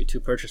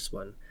to purchase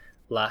one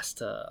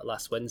last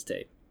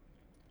Wednesday,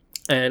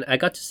 and I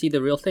got to see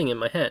the real thing in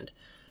my hand.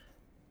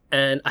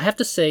 And I have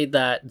to say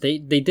that they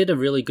did a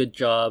really good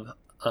job.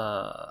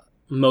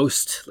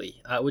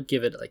 Mostly, I would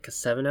give it like a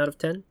 7 out of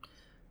 10.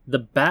 The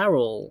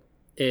barrel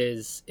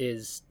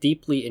is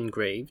deeply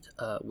engraved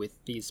with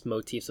these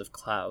motifs of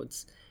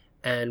clouds,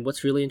 and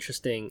what's really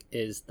interesting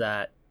is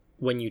that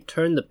when you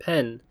turn the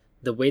pen,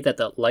 the way that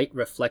the light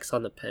reflects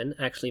on the pen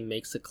actually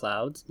makes the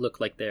clouds look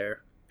like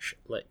they're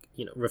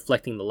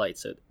reflecting the light,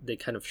 so they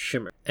kind of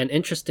shimmer. And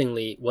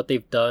interestingly, what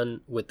they've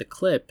done with the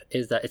clip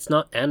is that it's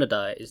not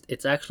anodized,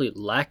 it's actually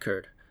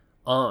lacquered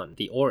on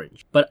the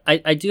orange. But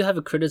I do have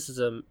a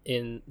criticism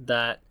in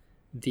that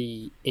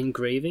the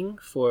engraving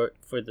for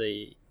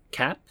the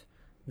cap,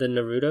 the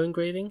Naruto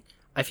engraving,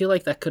 I feel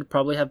like that could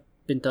probably have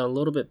been done a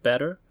little bit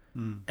better.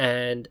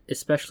 And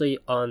especially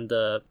on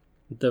the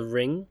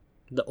ring,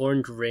 the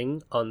orange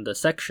ring on the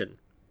section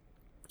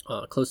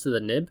close to the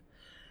nib.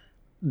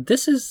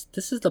 This is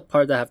the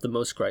part that I have the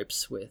most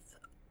gripes with.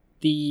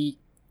 The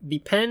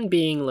pen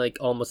being like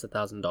almost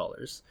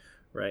 $1,000,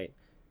 right?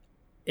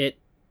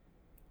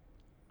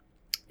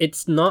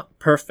 It's not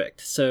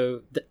perfect.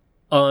 So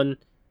I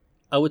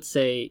would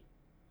say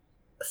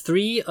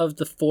 3 of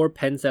the 4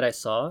 pens that I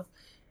saw,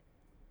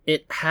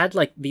 it had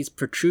like these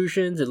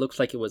protrusions. It looks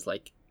like it was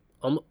like,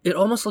 it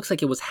almost looks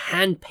like it was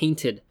hand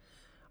painted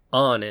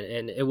on,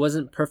 and it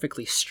wasn't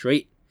perfectly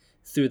straight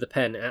through the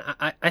pen. And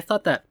I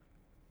thought that,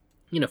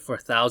 you know, for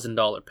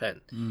 $1,000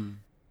 pen,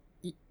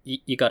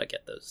 you got to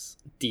get those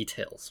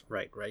details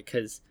right?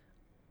 Because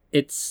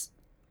it's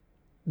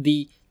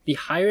the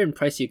higher in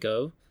price you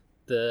go,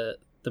 the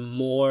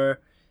more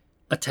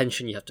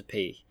attention you have to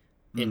pay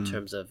in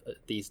terms of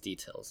these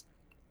details.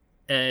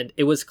 And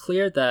it was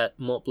clear that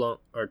Mont Blanc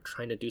are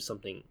trying to do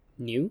something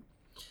new,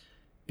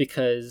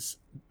 because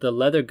the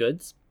leather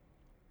goods,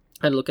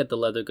 I look at the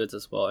leather goods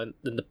as well, and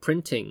the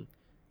printing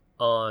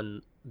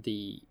on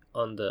the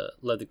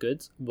leather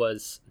goods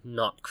was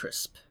not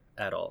crisp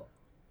at all.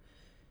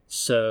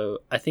 So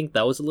I think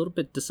that was a little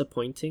bit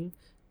disappointing,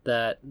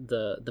 that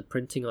the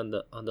printing on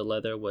the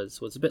leather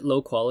was a bit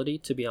low quality,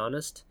 to be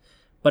honest.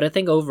 But I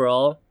think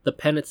overall, the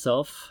pen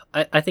itself,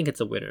 I think it's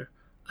a winner.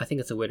 I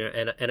think it's a winner,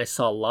 and I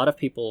saw a lot of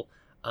people,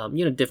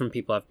 different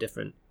people have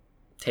different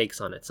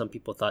takes on it. Some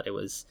people thought it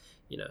was,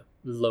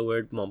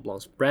 lowered Mont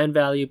Blanc's brand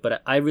value,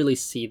 but I really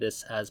see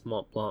this as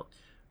Mont Blanc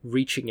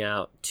reaching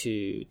out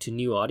to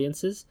new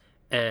audiences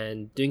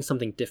and doing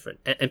something different.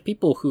 And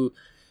people who,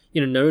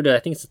 Naruto, I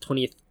think it's the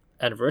 20th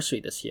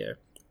anniversary this year.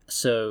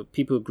 So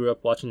people who grew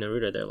up watching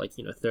Naruto, they're like,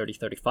 30,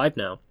 35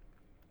 now.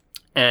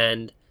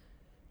 And,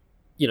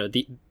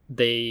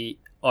 they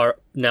are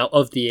now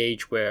of the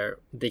age where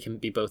they can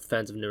be both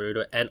fans of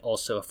Naruto and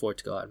also afford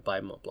to go out and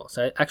buy Mont Blanc.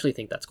 So I actually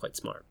think that's quite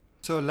smart.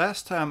 So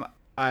last time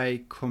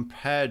I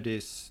compared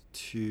this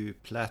to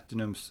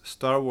Platinum's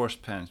Star Wars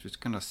pens, which is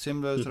kind of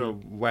similar, sort of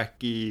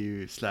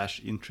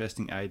wacky /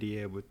 interesting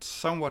idea with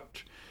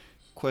somewhat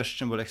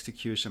questionable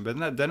execution.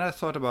 But then I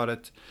thought about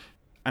it.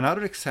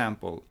 Another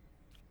example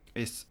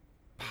is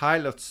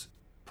Pilot's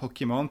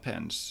Pokemon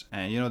pens,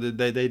 and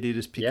they did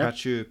this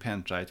Pikachu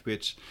pen, right?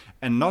 Which,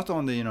 and not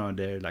on the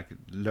their like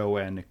low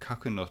end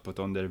coconut, but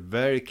on their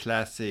very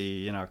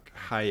classy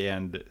high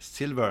end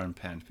silver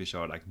pens, which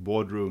are like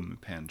boardroom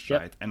pens,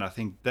 right? And I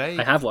think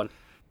I have one.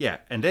 Yeah,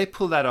 and they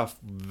pull that off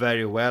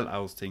very well, I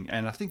was thinking,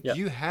 and I think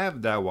you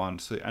have that one,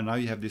 so and now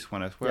you have this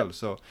one as well. Yep.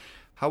 So,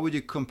 how would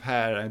you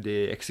compare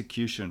the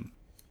execution?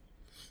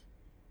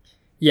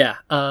 Yeah,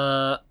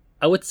 I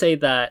would say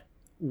that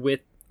with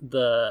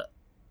the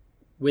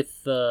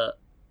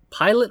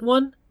Pilot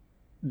one,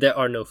 there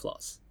are no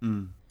flaws,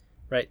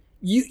 right?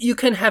 You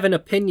can have an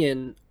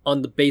opinion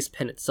on the base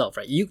pen itself,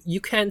 right?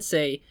 You can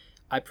say,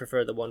 I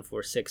prefer the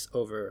 146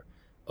 over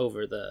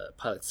the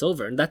Pilot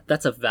Silver, and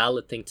that's a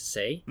valid thing to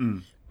say.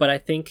 But I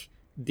think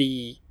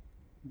the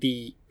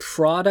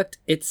product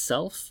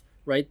itself,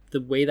 right,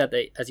 the way that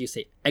they, as you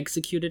say,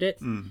 executed it,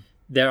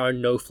 there are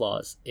no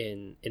flaws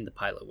in the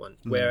Pilot one.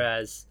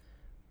 Whereas,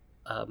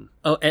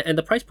 and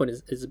the price point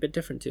is a bit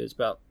different too. It's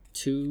about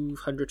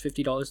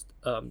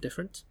 $250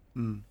 different.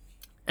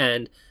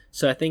 And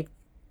so I think,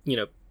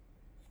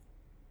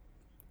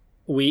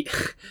 we,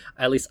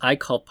 at least I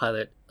call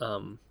Pilot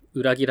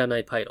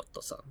Uragiranai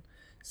Pilot-san.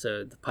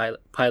 So the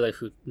pilot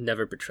who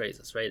never betrays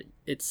us, right?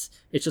 It's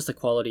just the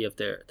quality of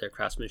their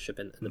craftsmanship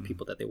and the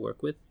people that they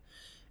work with.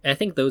 And I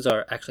think those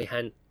are actually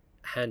hand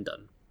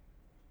done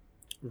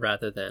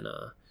rather than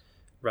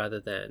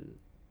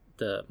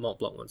the Mont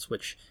Blanc ones,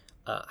 which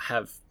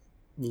have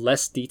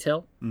less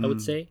detail, I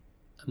would say,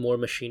 more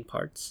machine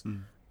parts.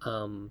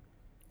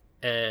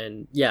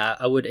 And yeah,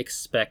 I would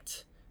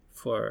expect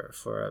for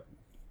a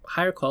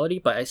higher quality,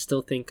 but I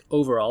still think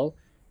overall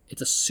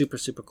It's a super,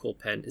 super cool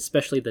pen.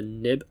 Especially the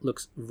nib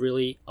looks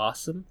really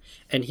awesome.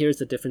 And here's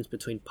the difference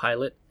between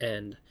Pilot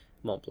and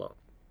Montblanc.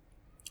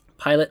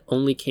 Pilot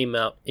only came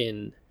out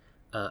in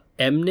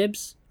M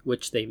nibs,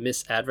 which they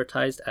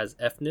misadvertised as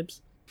F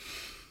nibs,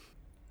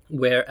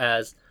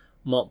 whereas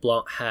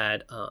Montblanc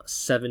had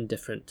 7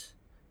 different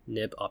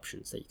nib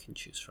options that you can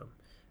choose from: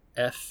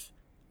 F,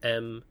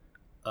 M,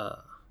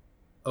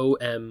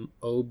 OM,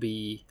 OB,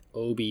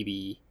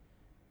 OBB,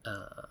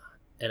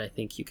 and I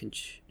think you can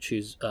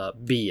choose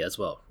B as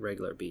well,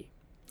 regular B.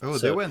 Oh,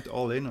 So- they went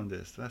all in on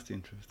this. That's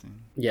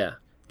interesting. Yeah.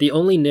 The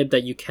only nib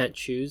that you can't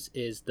choose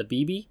is the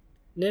BB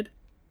nib.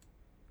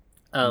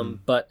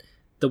 But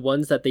the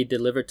ones that they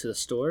deliver to the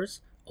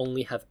stores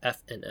only have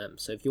F and M.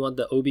 So if you want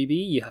the OBB,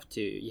 you have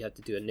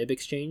to do a nib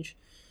exchange.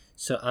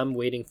 So I'm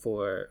waiting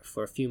for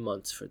a few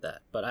months for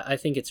that. But I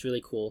think it's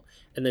really cool.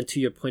 And then to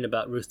your point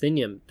about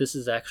ruthenium, this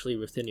is actually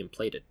ruthenium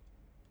plated.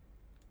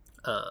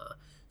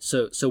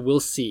 So we'll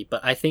see.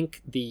 But I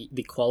think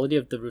the quality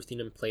of the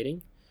ruthenium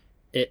plating,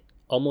 it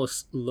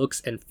almost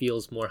looks and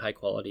feels more high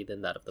quality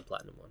than that of the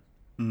platinum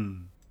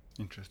one.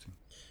 Interesting.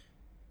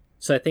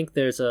 So I think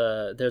there's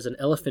an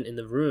elephant in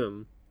the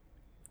room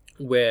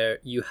where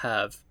you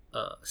have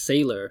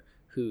Sailor,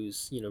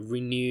 who's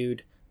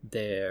renewed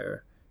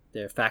their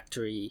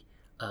factory.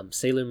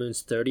 Sailor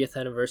Moon's 30th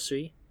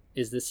anniversary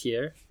is this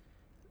year,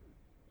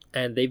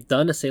 and they've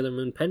done a Sailor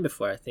Moon pen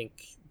before. I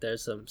think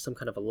there's some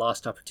kind of a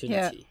lost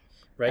opportunity,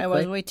 right? I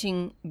was Clay?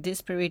 waiting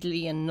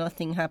desperately and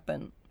nothing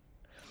happened.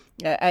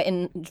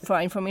 And for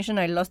information,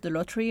 I lost the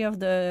lottery of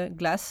the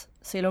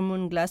Sailor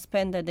Moon glass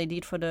pen that they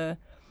did for the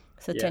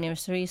 30th Yeah.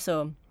 anniversary.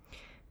 So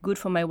good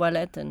for my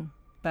wallet and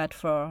bad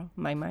for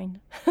my mind.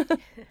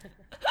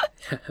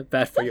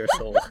 Bad for your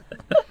soul.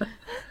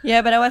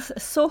 Yeah, but I was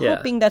so Yeah.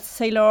 hoping that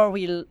Sailor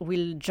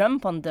will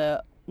jump on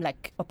the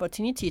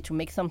opportunity to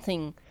make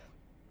something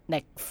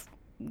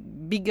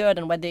bigger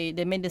than what they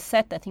made. The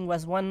set, I think,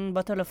 was 1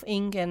 bottle of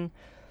ink and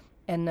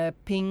a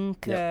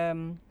pink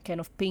kind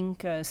of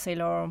pink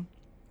Sailor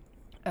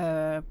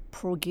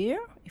Pro Gear,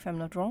 if I'm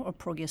not wrong, or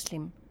Pro Gear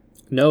Slim.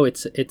 No,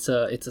 it's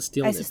a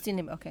steel It's nib, a steel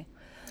nib. Okay.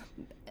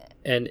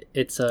 and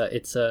it's a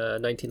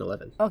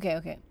 1911.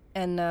 Okay.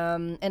 And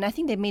I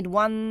think they made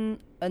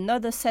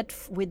another set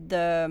with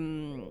the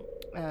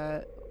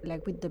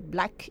with the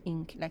black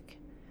ink.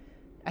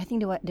 I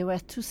think there were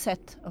 2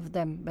 sets of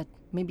them, but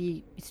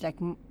maybe it's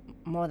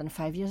more than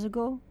 5 years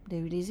ago they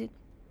released it.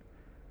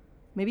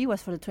 Maybe it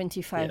was for the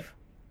 25th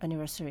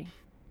anniversary.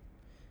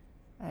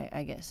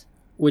 I guess.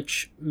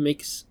 Which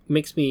makes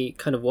me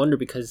kind of wonder,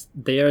 because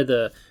they are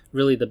the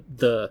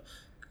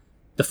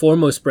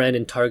foremost brand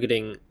in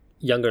targeting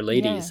younger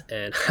ladies,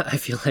 and I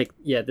feel like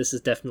this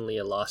is definitely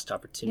a lost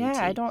opportunity.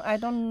 Yeah, I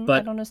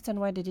don't understand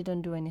why they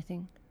didn't do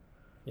anything.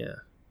 Yeah.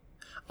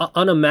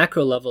 On a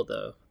macro level,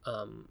 though,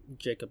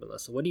 Jacob and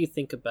Melissa, what do you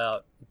think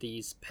about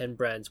these pen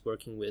brands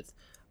working with,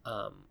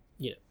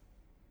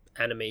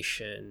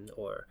 animation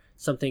or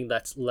something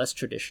that's less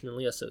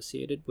traditionally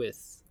associated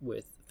with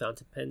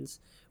fountain pens?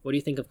 What do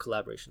you think of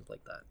collaborations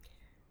like that?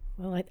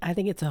 Well, I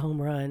think it's a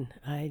home run.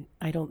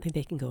 I don't think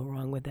they can go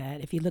wrong with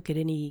that. If you look at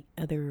any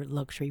other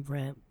luxury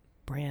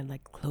brand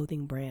like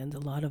clothing brands, a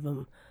lot of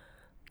them,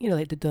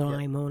 like the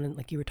Doraemon, and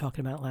like you were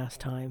talking about last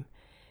time.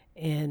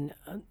 And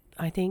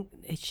I think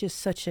it's just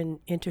such an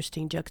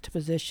interesting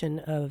juxtaposition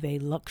of a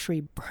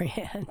luxury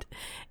brand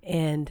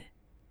and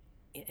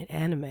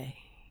anime.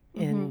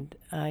 And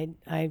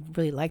I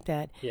really like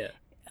that. Yeah.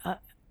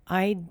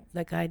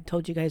 Like I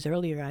told you guys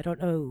earlier, I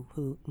don't know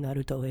who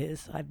Naruto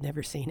is. I've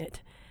never seen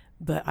it.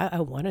 But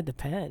I wanted the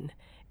pen,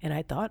 and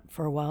I thought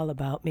for a while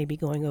about maybe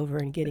going over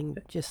and getting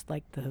just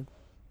like the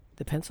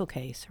pencil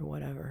case or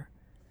whatever,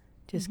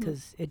 just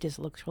because it just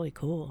looks really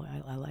cool.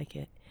 I like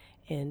it.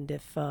 And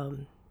if,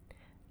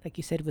 like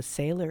you said with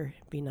Sailor,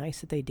 it'd be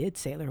nice if they did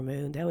Sailor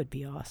Moon. That would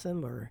be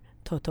awesome. Or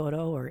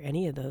Totoro or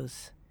any of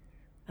those.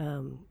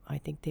 I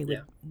think they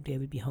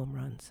would be home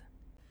runs.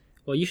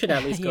 Well, you should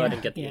at least go out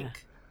and get the Yeah.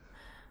 ink.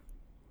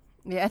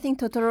 Yeah, I think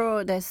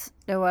Totoro.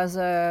 There was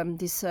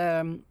this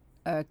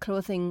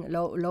clothing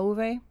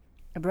Loewe,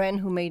 a brand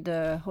who made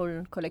the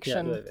whole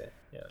collection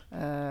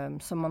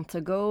some months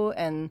ago,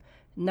 and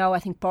now I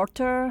think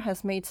Porter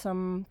has made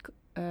some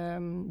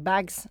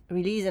bags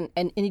release,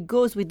 and it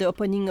goes with the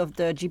opening of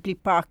the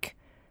Ghibli Park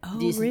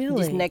this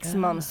next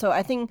month. So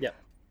I think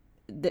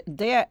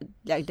they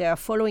are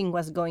following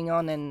what's going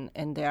on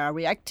and they are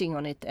reacting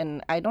on it,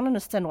 and I don't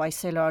understand why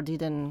Sailor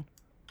didn't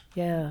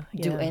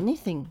do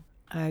anything.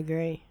 I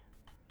agree.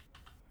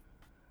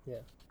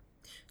 Yeah.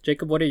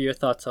 Jacob, what are your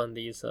thoughts on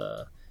these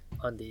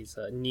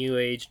new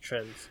age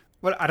trends?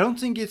 Well, I don't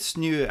think it's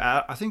new.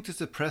 I think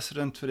there's a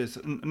precedent for this.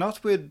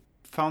 Not with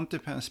fountain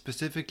pens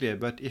specifically,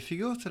 but if you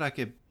go to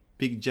a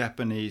big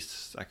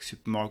Japanese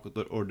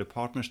supermarket or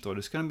department store,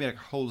 there's going to be a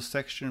whole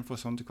section for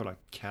something called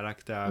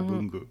character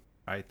bungu,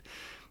 right?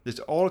 There's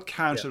all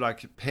kinds of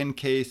pen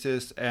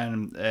cases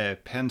and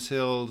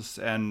pencils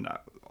and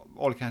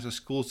all kinds of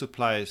school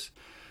supplies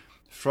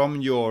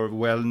from your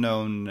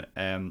well-known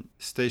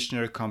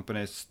stationery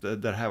companies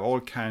that have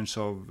all kinds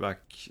of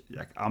like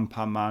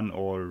Ampaman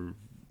or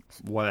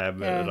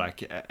whatever,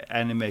 like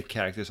anime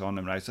characters on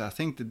them, right? So I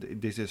think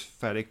that this is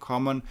fairly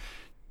common.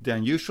 The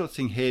unusual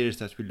thing here is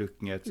that we're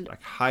looking at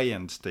like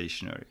high-end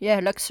stationery. Yeah,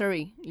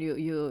 luxury.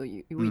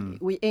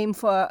 We aim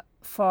for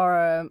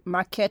a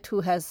market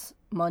who has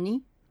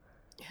money,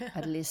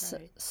 at least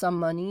Right. some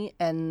money,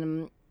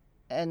 and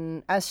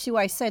as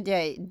CY said,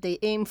 yeah, they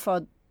aim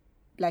for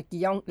like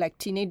young, like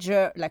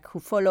teenager, like who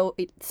follow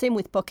it. Same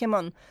with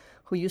Pokemon,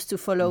 who used to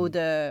follow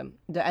the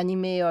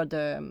anime or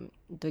the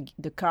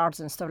cards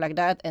and stuff like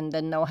that, and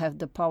then now have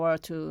the power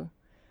to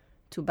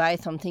buy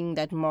something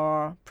that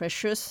more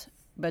precious,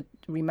 but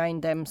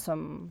remind them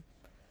some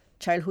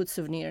childhood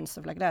souvenir and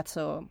stuff like that.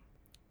 So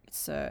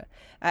it's it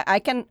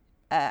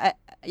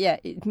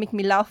makes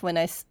me laugh when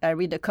I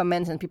read the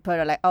comments and people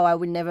are like, "Oh, I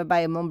will never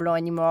buy a Mont Blanc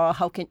anymore.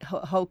 How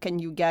can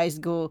you guys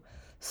go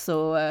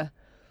so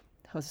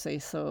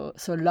so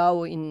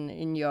low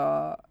in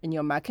your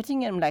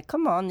marketing?" And I'm like,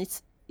 come on,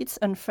 it's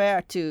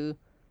unfair to.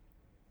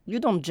 You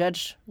don't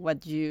judge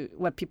what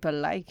people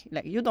like.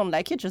 Like, you don't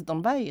like it, just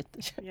don't buy it.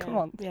 Come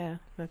on. Yeah,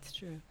 that's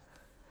true.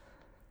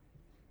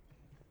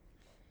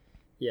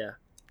 Yeah.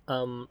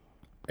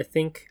 I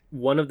think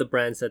one of the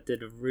brands that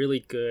did a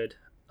really good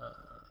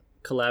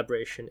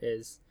collaboration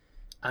is,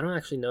 I don't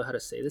actually know how to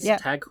say this,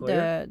 Tag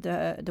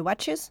Heuer. The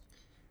watches.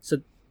 So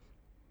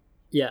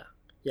yeah,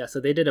 so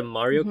they did a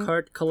Mario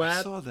Kart collab.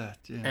 I saw that,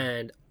 yeah.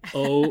 And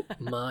oh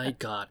my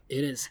god,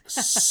 it is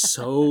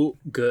so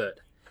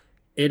good.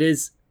 It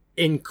is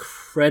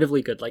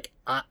incredibly good. Like,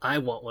 I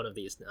want one of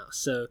these now.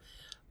 So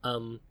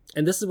and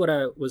this is what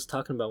I was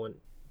talking about when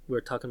we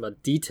were talking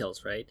about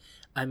details, right?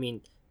 I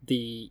mean,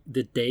 the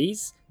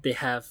days they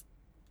have,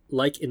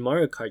 like in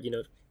Mario Kart,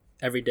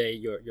 every day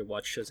your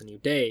watch shows a new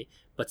day,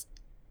 but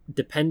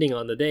depending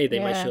on the day, they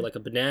might show like a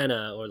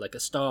banana or like a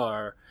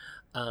star,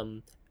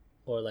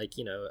 or like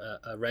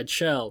a red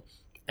shell,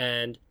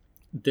 and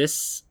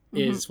this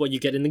is what you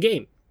get in the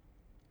game.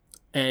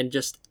 And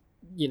just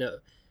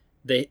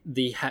they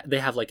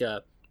have like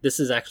this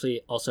is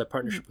actually also a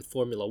partnership with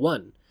Formula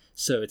One,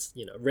 so it's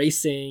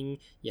racing.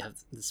 You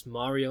have this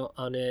Mario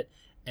on it,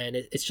 and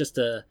it's just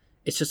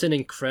an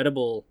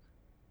incredible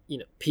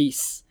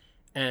piece.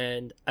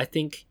 And I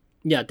think,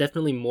 yeah,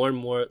 definitely more and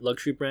more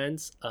luxury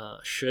brands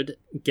should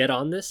get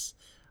on this.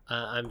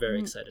 I'm very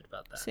excited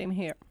about that. Same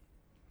here.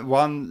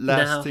 One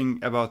last thing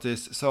about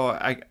this. So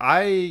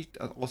I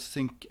also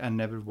think I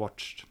never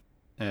watched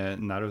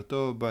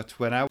Naruto, but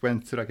when I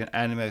went to like an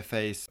anime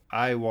phase,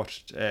 I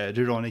watched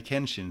Rurouni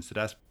Kenshin. So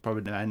that's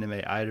probably the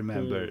anime I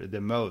remember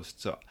the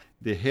most. So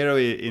the hero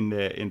in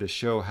the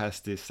show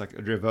has this like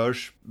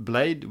reverse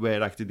blade where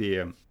like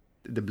the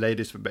blade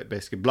is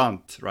basically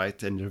blunt,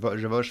 right? And the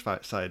reverse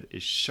side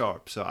is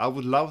sharp. So I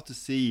would love to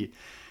see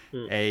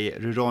a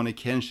Rurouni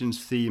Kenshin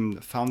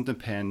themed fountain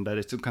pen that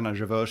is some kind of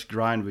reverse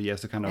grind where you have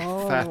to kind of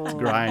fat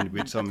grind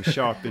with some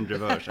sharp in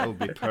reverse. That would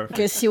be perfect.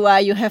 Okay, see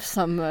why you have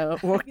some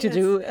work to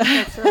do.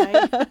 That's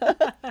right.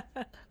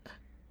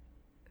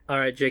 All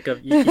right, Jacob,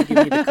 you give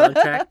me the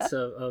contacts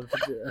of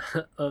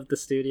the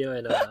studio,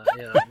 and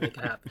make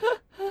it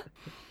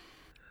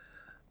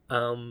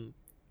happen.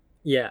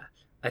 Yeah,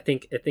 I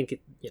think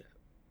it,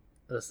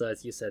 so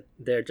as you said,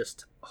 they're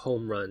just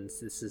home runs.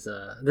 This is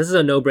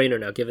a no-brainer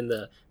now, given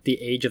the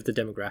age of the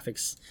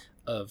demographics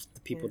of the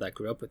people that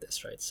grew up with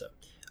this, right? So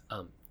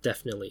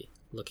definitely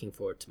looking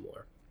forward to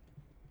more.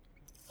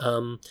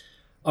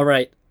 All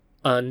right,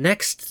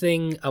 next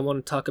thing I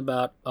want to talk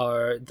about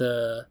are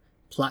the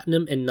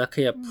Platinum and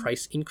Nakaya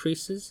price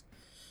increases.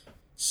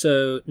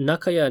 So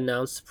Nakaya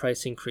announced the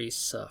price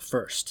increase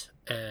first,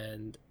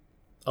 and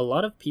a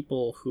lot of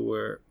people who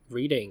were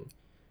reading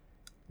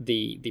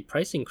the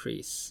price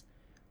increase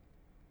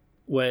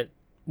went,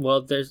 well,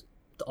 there's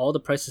all the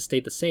prices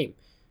stayed the same.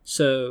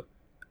 So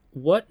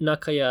what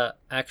Nakaya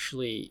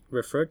actually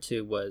referred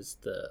to was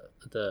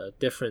the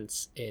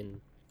difference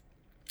in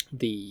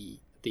the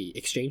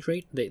exchange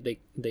rate. They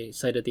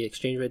cited the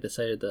exchange rate, they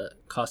cited the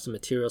cost of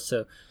materials.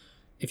 So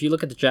if you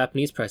look at the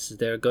Japanese prices,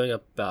 they're going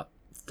up about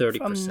 30%.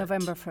 From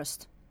November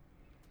 1st.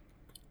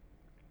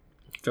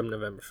 From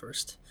November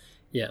 1st.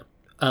 Yeah.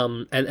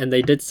 And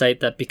they did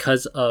cite that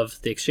because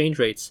of the exchange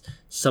rates,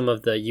 some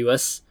of the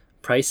U.S.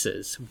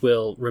 prices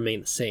will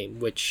remain the same,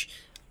 which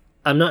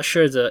I'm not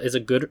sure is a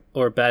good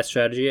or bad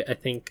strategy. I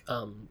think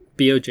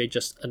BOJ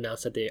just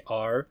announced that they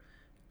are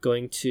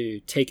going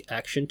to take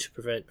action to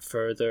prevent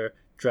further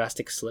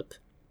drastic slip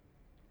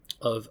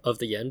of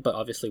the yen, but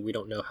obviously we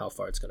don't know how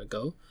far it's going to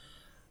go.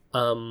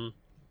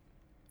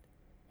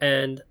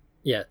 And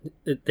yeah,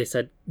 they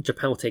said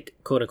Japan will take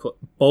quote unquote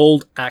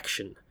bold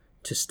action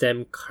to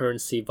stem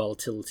currency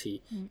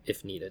volatility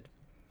if needed,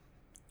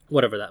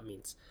 whatever that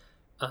means.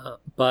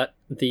 But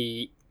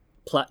the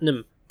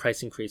Platinum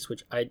price increase,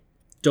 which I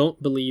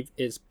don't believe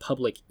is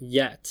public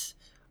yet,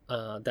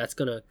 that's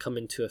going to come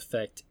into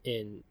effect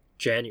in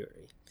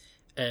January.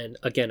 And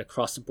again,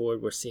 across the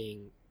board, we're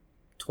seeing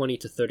 20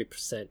 to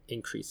 30%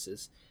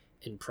 increases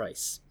in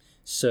price.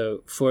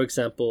 So, for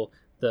example,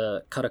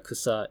 the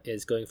Karakusa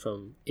is going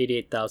from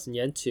 88,000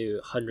 yen to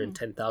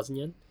 110,000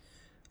 yen.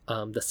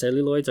 The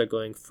celluloids are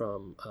going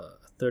from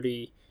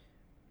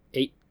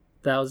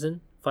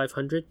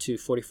 38,500 to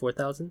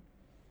 44,000.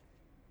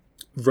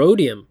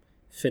 Rhodium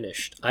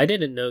finished. I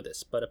didn't know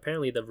this, but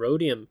apparently the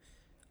rhodium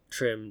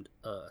trimmed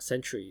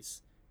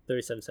centuries,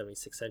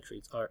 3776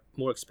 centuries, are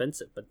more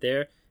expensive, but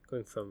they're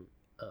going from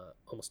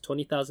almost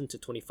 20,000 to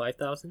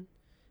 25,000.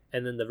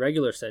 And then the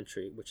regular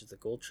century, which is the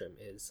gold trim,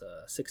 is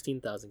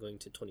 16,000 going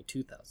to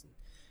 22,000,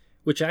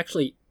 which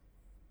actually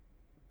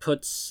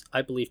puts,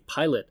 I believe,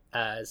 Pilot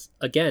as,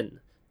 again,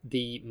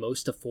 the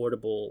most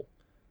affordable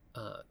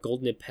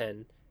gold nib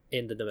pen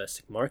in the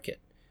domestic market.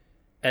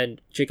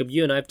 And Jacob,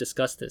 you and I have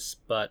discussed this,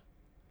 but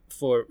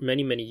for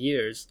many, many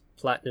years,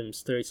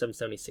 Platinum's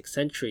 3776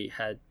 Century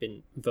had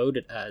been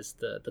voted as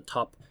the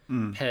top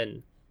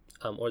pen,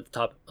 or the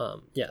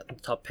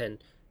top pen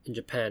in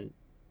Japan,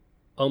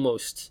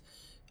 almost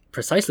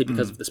precisely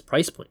because of this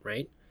price point,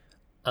 right?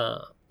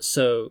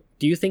 So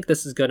do you think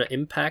this is going to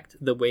impact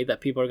the way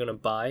that people are going to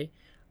buy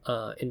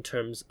in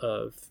terms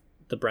of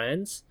the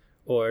brands?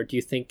 Or do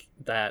you think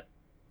that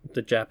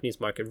the Japanese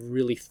market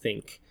really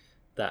think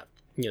that,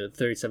 you know,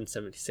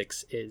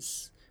 3776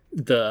 is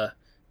the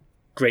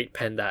great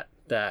pen that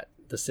the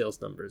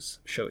sales numbers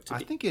show it to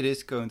be? I think it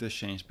is going to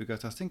change,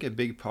 because I think a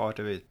big part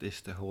of it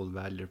is the whole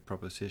value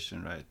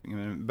proposition, right? I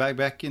mean,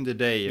 back in the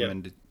day, I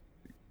mean,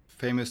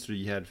 famously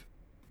you had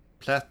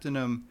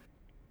Platinum,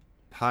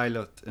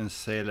 Pilot, and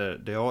Sailor.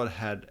 They all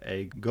had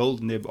a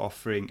gold nib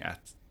offering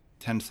at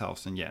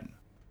 10,000 yen,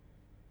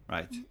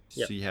 right?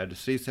 Yep. So you had the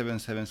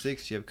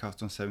 3776, you have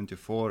Custom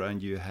 74,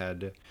 and you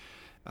had,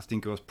 I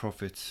think it was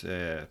Prophet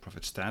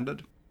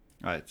Standard,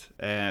 right?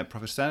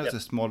 Prophet Standard is a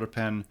smaller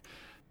pen,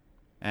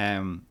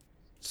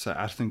 so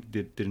I think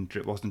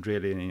it wasn't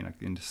really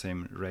in the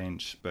same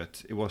range,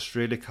 but it was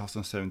really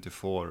Custom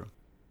 74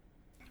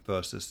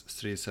 versus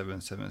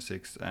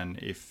 3776. And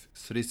if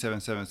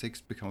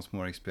 3776 becomes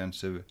more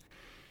expensive,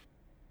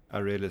 I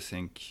really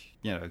think,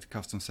 you know, the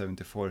Custom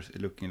 74 is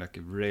looking like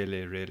a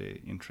really,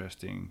 really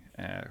interesting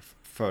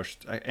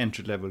first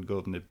entry-level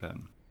gold nib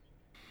pen.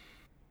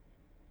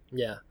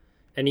 Yeah.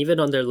 And even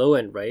on their low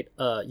end, right?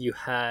 You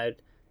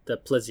had the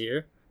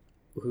Plaisir,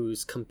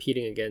 who's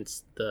competing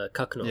against the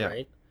Kakuno,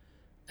 right?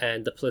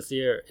 And the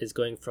Plaisir is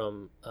going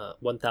from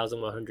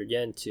 1,100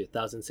 yen to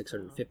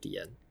 1,650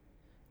 yen,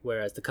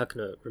 whereas the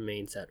Kakuno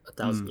remains at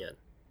 1,000 yen.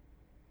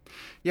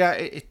 Yeah,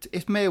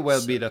 it may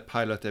well be that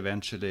Pilot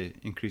eventually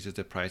increases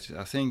the prices.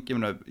 I think, you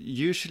know,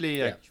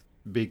 usually like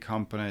big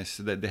companies,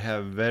 that they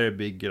have very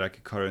big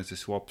like currency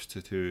swaps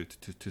to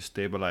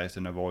stabilize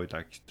and avoid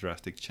like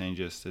drastic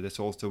changes. So that's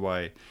also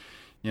why,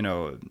 you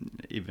know,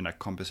 even like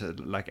companies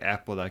like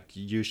Apple, like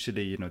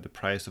usually, you know, the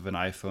price of an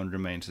iPhone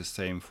remains the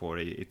same for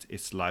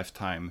its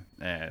lifetime.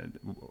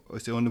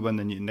 It's only when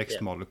the next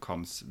model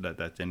comes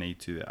that they need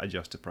to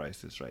adjust the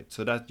prices, right?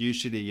 So that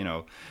usually, you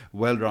know,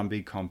 well-run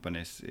big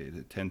companies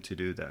tend to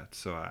do that.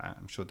 So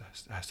I'm sure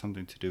that has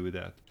something to do with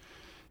that.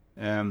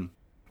 By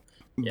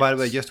the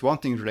way, just one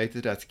thing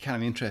related to that's kind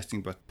of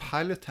interesting, but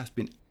Pilot has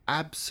been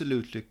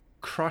absolutely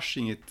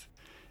crushing it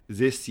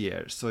this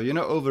year. So, you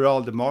know,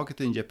 overall the market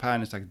in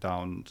Japan is like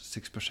down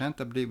 6%,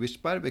 I believe, which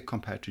by the way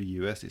compared to the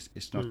US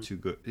is not too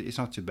good. It's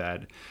not too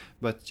bad.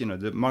 But, you know,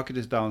 the market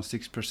is down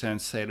 6%.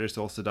 Sailor is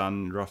also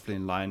down roughly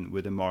in line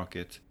with the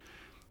market.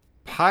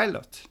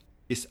 Pilot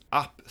is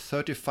up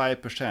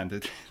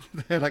 35%.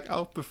 They're like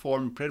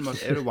outperforming pretty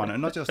much everyone,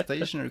 and not just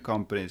stationary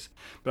companies,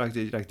 but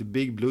like the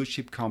big blue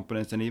chip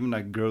companies and even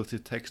like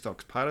growthy tech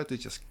stocks. Pilot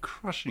is just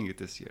crushing it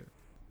this year.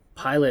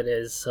 Pilot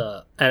is,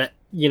 and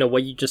you know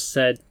what you just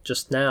said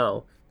just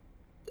now,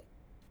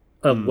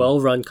 a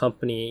well-run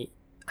company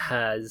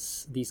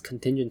has these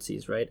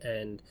contingencies, right?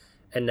 And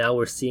now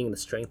we're seeing the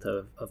strength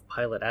of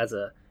Pilot as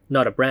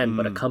not a brand,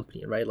 but a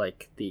company, right?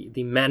 Like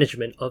the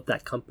management of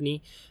that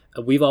company.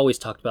 We've always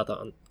talked about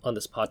that on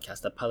this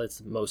podcast, that Pilot's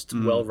the most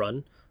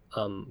well-run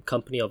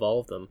company of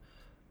all of them.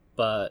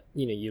 But,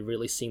 you know, you're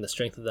really seeing the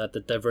strength of that, the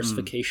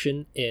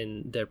diversification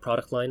in their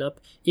product lineup.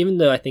 Even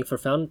though I think for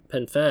fountain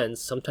pen fans,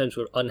 sometimes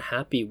we're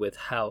unhappy with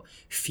how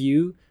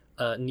few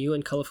new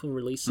and colorful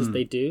releases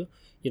they do.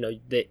 You know,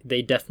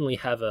 they definitely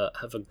have a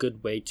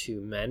good way to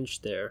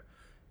manage their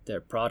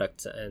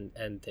products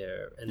and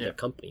their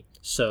company.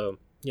 So,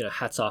 you know,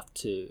 hats off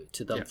to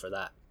them for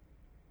that.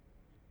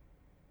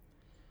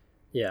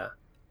 Yeah.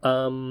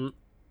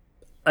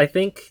 I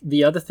think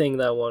the other thing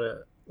that I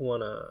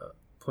wanna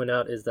point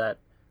out is that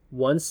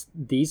once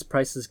these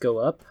prices go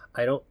up,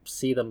 I don't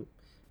see them,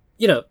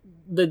 you know,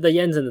 the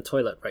yen's in the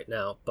toilet right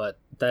now, but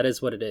that is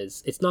what it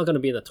is. It's not going to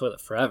be in the toilet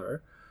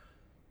forever.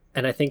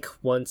 And I think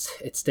once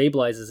it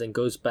stabilizes and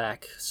goes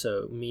back,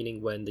 so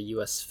meaning when the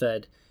US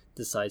Fed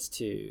decides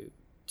to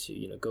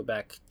you know, go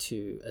back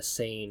to a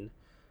sane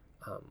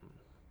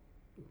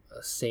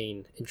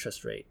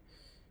interest rate,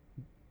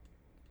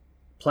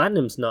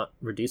 Platinum's not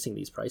reducing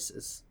these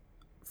prices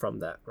from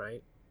that,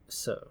 right?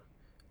 So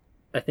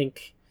I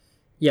think,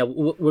 yeah,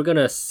 we're going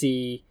to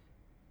see...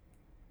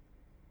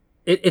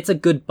 It's a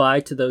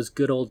goodbye to those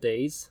good old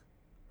days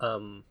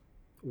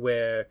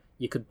where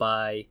you could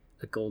buy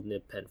a gold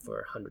nib pen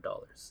for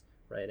 $100,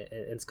 right? And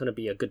it's going to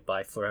be a good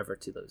buy forever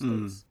to those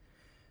days.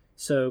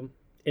 So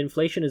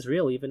inflation is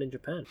real even in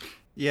Japan.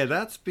 Yeah,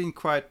 that's been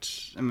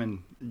quite. I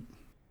mean,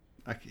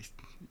 like,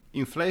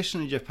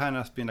 inflation in Japan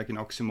has been like an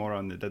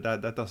oxymoron.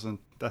 That doesn't.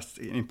 That's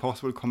an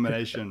impossible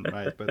combination,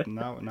 right? But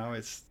now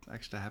it's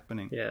actually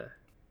happening. Yeah.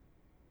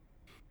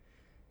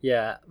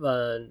 Yeah,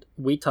 and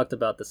we talked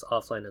about this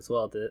offline as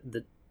well.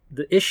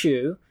 The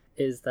issue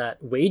is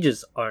that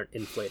wages aren't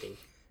inflating,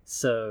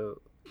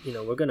 so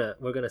we're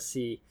gonna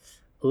see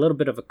a little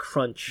bit of a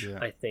crunch,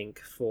 I think,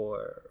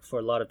 for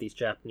a lot of these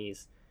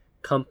Japanese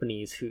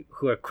companies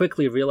who are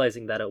quickly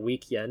realizing that a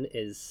weak yen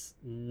is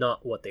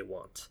not what they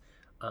want.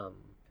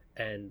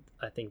 And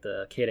I think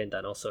the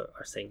Keirendan also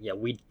are saying, yeah,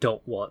 we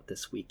don't want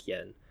this weak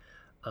yen.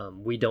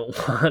 We don't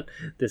want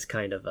this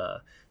kind of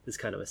a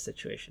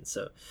situation.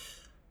 So,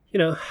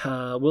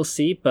 we'll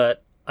see.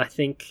 But I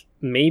think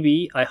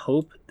I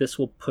hope this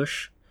will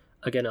push,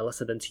 again,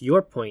 Alyssa, then to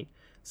your point,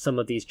 some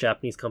of these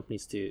Japanese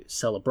companies to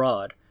sell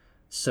abroad,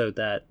 so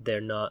that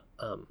they're not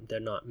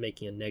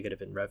making a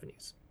negative in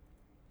revenues.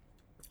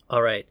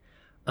 All right,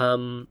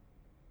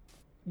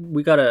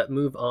 we gotta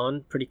move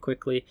on pretty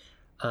quickly.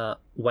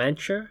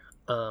 Wancher.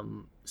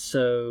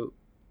 So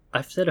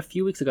I've said a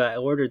few weeks ago I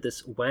ordered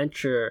this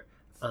Wancher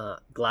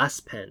glass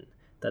pen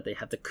that they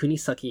have, the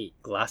Kunisaki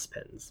glass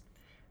pens,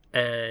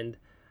 and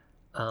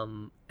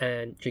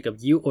Jacob,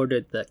 you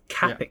ordered the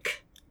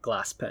Capic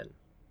glass pen,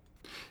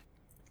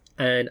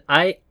 and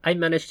I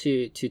managed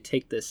to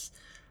take this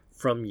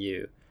from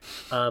you.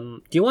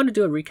 Do you want to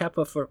do a recap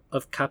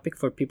of Capic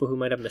for people who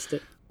might have missed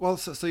it? Well,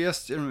 so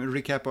just a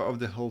recap of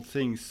the whole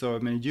thing. So, I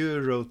mean, you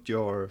wrote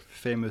your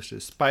famous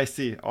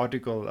spicy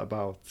article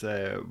about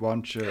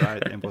Wancher,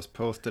 right? And was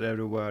posted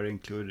everywhere,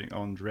 including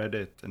on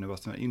Reddit. And it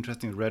was an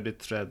interesting Reddit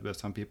thread where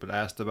some people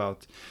asked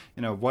about,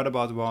 what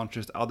about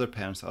Wancher's other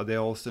pens? Are they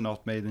also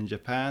not made in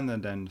Japan?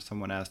 And then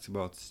someone asked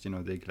about,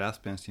 the glass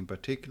pens in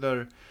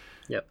particular.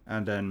 Yep.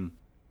 And then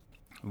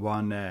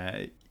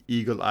one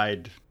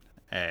eagle-eyed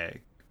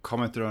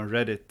commenter on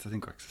Reddit, I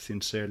think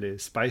Sincerely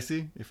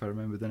Spicy, if I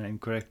remember the name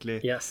correctly,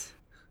 yes,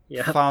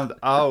 yeah, found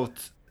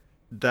out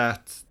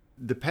that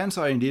the pens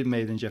are indeed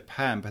made in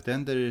Japan, but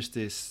then there is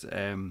this,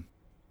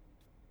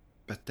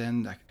 but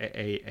then like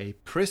a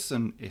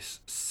prison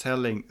is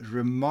selling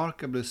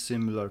remarkably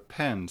similar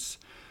pens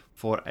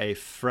for a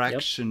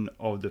fraction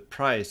of the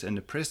price, and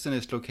the prison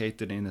is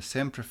located in the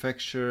same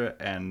prefecture,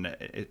 and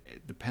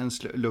the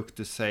pens look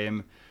the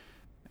same.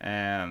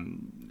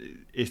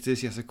 Is this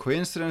just a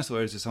coincidence,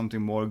 or is there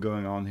something more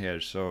going on here?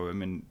 So, I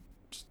mean,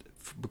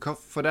 because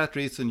for that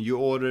reason, you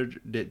ordered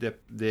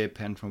the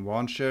pen from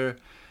Wancher.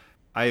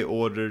 I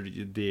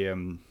ordered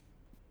the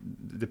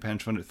pen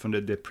from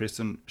the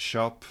prison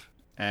shop.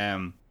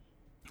 I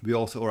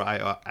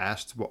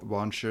asked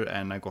Wancher,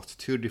 and I got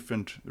 2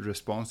 different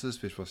responses,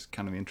 which was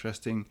kind of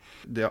interesting.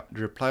 The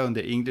reply on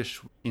the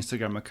English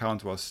Instagram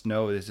account was,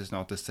 no, this is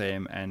not the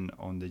same. And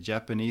on the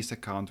Japanese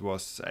account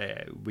was,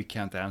 we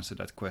can't answer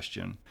that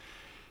question.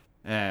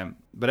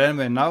 But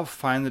anyway, now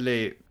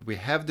finally we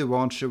have the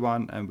Wancher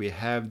one and we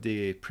have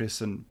the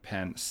prison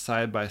pen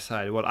side by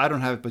side. Well, I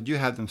don't have it, but you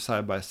have them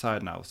side by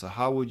side now. So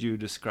how would you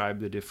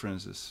describe the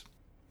differences?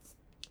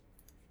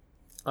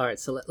 All right,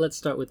 so let's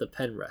start with the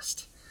pen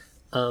rest.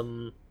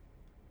 No,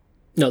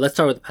 let's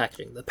start with the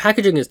packaging. The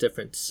packaging is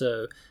different.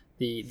 So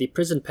the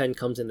prison pen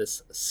comes in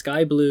this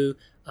sky blue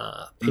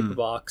paper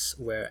box,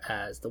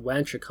 whereas the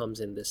Wancher comes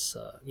in this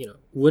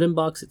wooden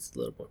box. It's a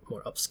little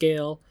more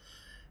upscale,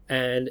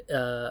 and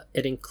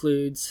it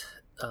includes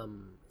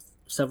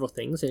several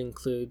things. It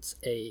includes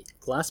a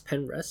glass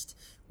pen rest,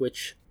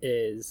 which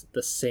is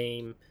the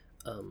same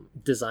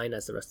design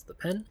as the rest of the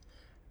pen.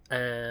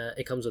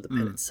 It comes with the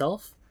pen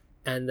itself.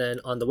 And then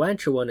on the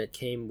Wancher one, it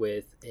came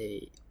with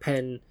a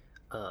pen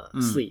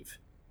sleeve.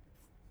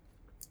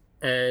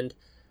 And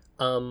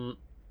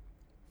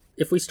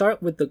if we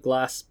start with the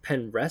glass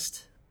pen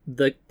rest,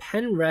 the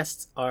pen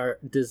rests are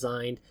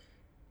designed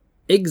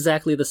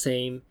exactly the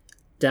same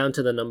down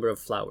to the number of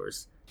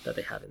flowers that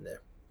they have in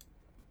there,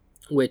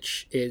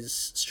 which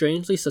is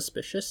strangely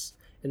suspicious.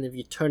 And if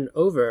you turn it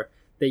over,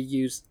 they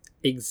use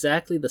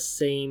exactly the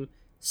same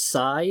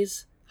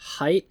size,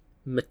 height,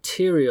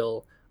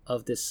 material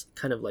of this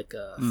kind of like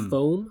a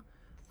foam,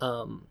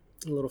 a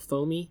little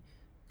foamy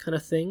kind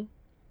of thing.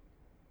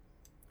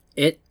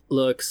 It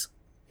looks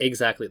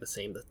exactly the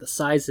same. The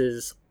size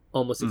is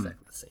almost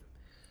exactly the same.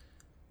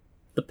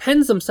 The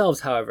pens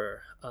themselves,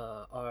 however,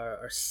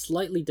 are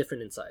slightly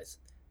different in size.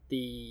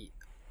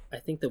 I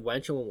think the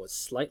Wancher one was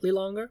slightly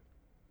longer,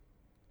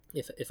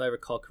 if I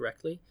recall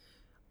correctly.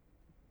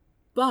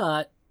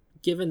 But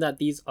given that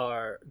these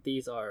are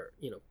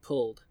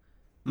pulled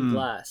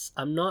glass,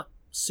 I'm not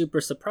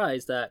super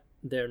surprised that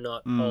they're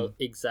not all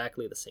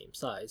exactly the same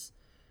size.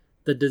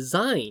 The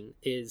design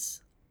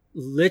is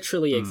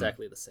literally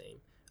exactly the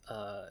same,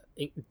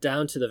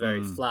 down to the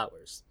very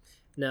flowers.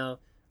 Now,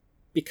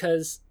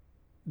 because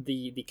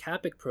the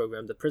Capic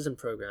program, the prison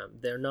program,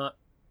 they're not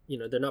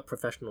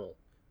professional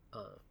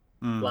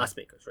glass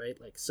makers, right?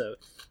 Like so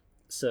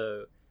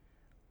So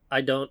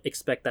I don't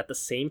expect that the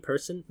same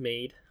person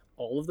made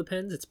all of the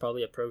pens. It's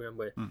probably a program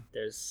where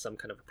there's some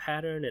kind of a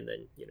pattern, and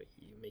then you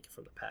make it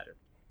from the pattern.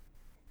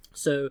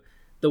 So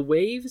the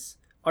waves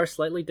are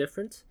slightly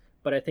different,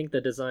 but I think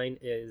the design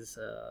is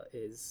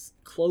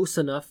close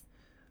enough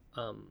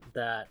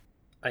that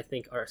I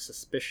think our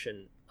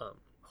suspicion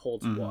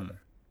holds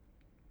water.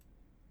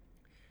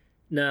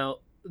 Now,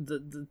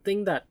 the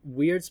thing that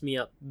weirds me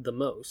out the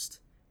most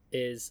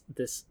is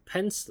this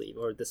pen sleeve,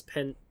 or this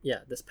pen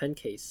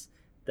case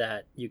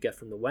that you get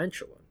from the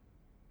Wancher one.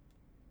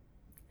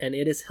 And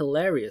it is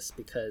hilarious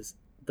because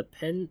the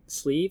pen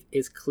sleeve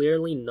is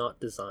clearly not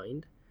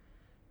designed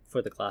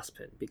for the glass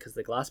pen, because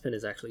the glass pen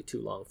is actually too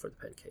long for the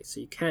pen case. So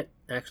you can't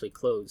actually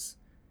close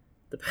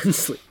the pen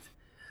sleeve.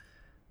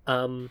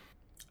 I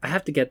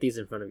have to get these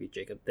in front of you,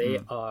 Jacob. They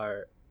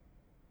are...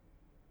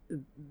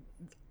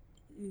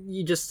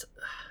 You just...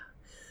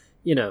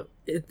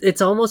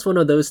 it's almost one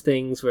of those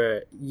things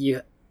where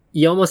you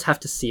almost have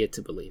to see it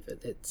to believe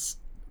it. It's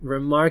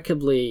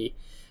remarkably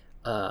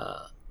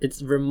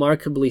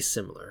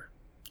similar.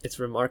 It's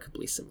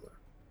remarkably similar.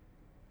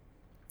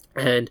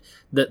 And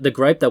the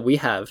gripe that we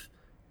have,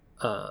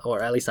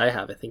 or at least I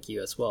have, I think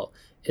you as well,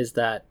 is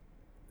that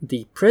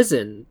the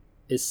Prison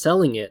is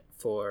selling it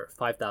for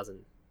 5,000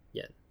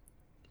 yen.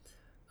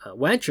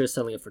 Wancher is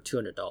selling it for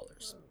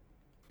 $200.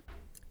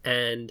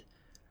 And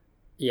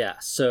yeah,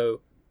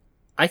 so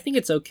I think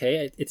it's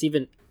okay. It's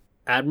even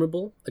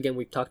admirable. Again,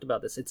 we've talked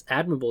about this. It's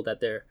admirable that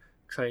they're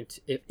trying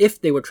to,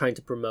 if they were trying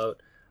to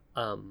promote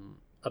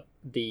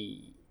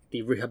the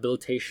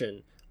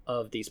rehabilitation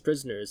of these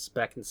prisoners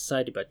back in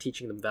society by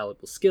teaching them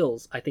valuable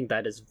skills, I think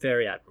that is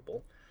very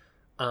admirable.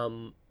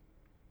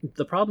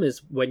 The problem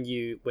is when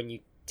you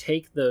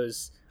take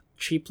those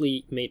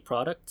cheaply made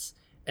products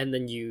and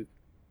then you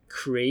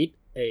create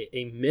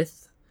a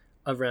myth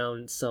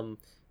around some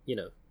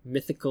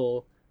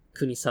mythical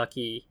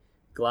Kunisaki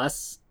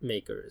glass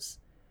makers,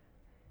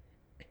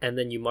 and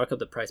then you mark up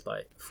the price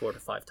by 4 to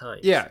 5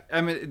 times. Yeah,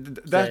 I mean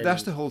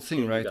that's the whole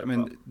thing, right? I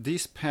mean,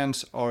 these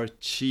pens are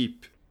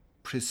cheap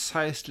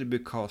precisely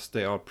because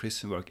they are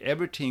prison work.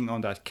 Everything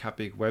on that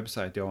Cappic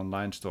website, the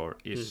online store,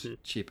 is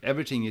cheap.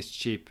 Everything is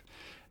cheap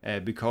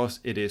because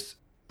it is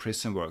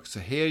prison work. So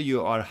here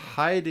you are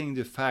hiding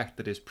the fact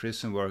that it's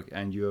prison work,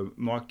 and you're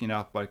marking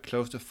up by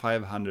close to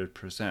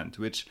 500%,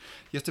 which,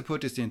 just to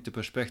put this into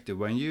perspective,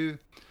 when you...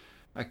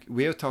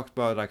 we have talked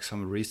about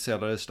some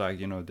resellers,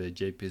 the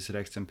JP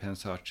Selects and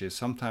Pensacci.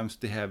 Sometimes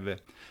they have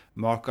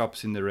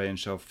markups in the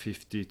range of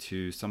 50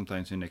 to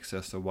sometimes in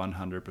excess of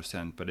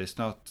 100%, but it's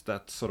not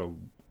that sort of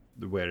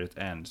where it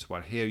ends.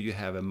 While here you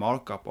have a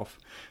markup of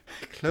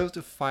close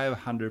to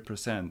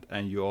 500%,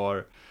 and you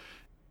are,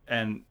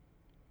 and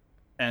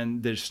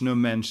there's no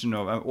mention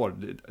of, or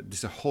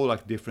there's a whole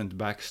different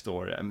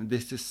backstory. I mean,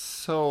 this is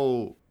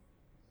so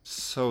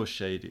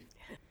shady.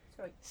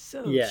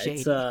 So yeah,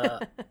 shady.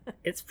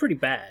 it's pretty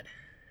bad.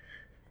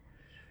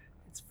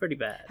 It's pretty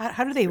bad.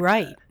 How do they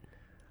write?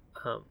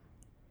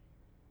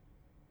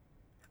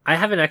 I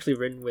haven't actually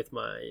written with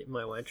my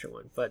Wancher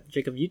one, but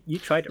Jacob, you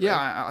tried it, yeah,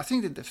 right? I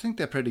think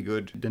they're pretty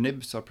good. The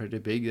nibs are pretty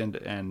big,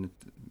 and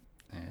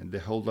they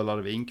hold a lot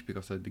of ink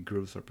because the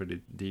grooves are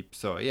pretty deep.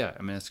 So yeah,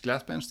 I mean, as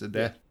glass pens,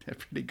 they're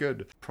pretty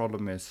good.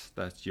 Problem is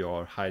that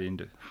you're hiding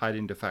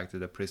the fact that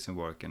they're prison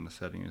work and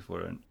selling it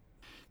for a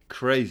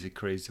crazy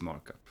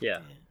markup. Yeah.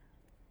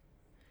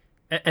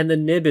 And the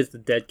nib is the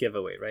dead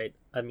giveaway, right?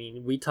 I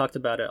mean, we talked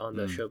about it on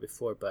the show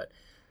before, but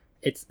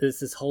it's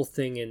this whole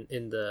thing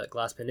in the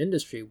glass pen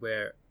industry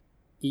where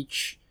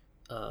each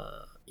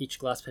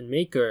glass pen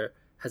maker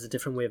has a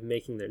different way of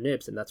making their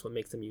nibs, and that's what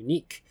makes them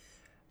unique.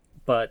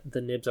 But the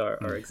nibs are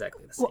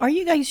exactly the same. Well, are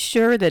you guys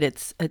sure that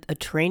it's a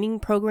training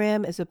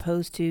program as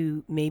opposed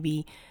to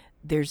maybe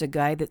there's a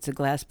guy that's a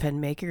glass pen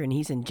maker and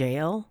he's in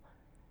jail,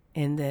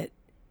 and that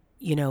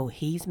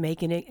he's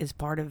making it as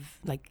part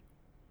of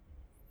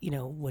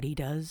what he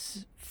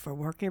does for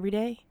work every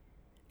day?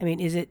 I mean,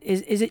 is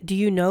it? Do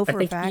you know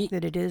for a fact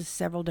that it is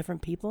several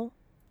different people?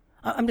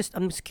 I'm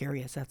just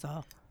curious. That's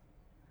all.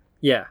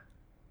 Yeah.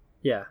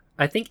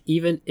 I think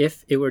even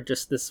if it were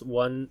just this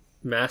one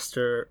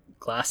master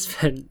glass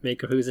pen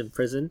maker who's in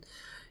prison,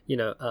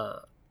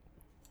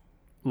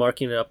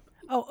 marking it up.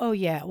 Oh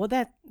yeah. Well,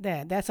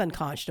 that's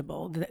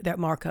unconscionable. That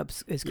markup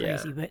is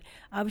crazy. Yeah. But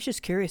I was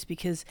just curious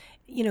because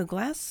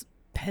glass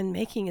pen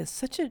making is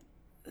such a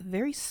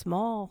very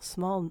small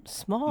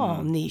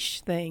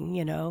niche thing,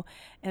 and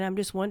I'm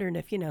just wondering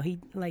if he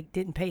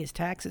didn't pay his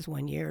taxes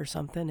one year or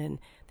something, and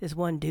this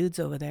one dude's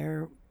over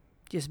there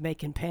just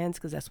making pens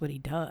because that's what he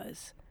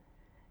does,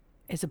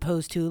 as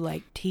opposed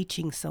to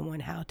teaching someone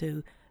how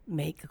to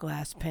make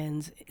glass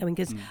pens. I mean,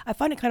 because I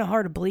find it kind of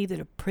hard to believe that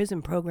a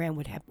prison program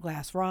would have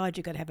glass rods.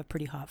 You got to have a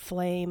pretty hot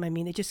flame. I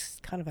mean, it's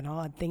just kind of an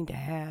odd thing to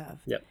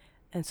have. Yep.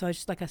 And so I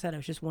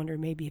was just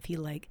wondering maybe if he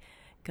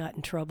got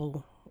in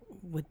trouble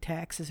with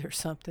taxes or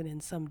something,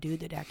 and some dude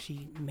that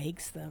actually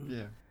makes them.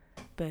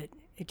 Yeah. But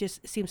it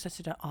just seems such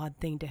an odd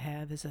thing to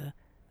have as a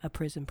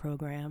prison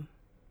program.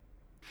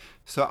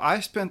 So I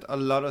spent a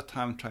lot of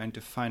time trying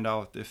to find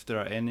out if there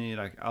are any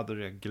like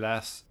other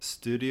glass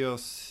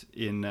studios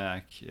in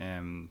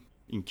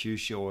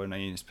Kyushu or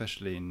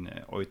especially in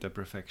Oita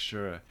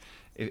Prefecture.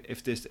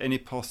 If there's any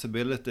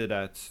possibility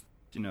that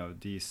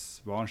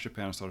these Wanshi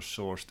pens are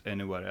sourced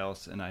anywhere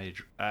else, and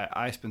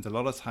I spent a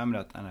lot of time on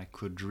that, and I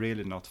could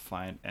really not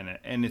find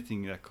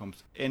anything that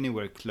comes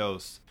anywhere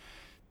close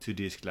to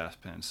these glass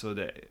pens.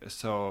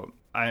 So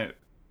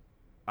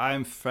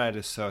I'm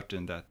fairly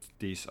certain that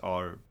these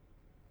are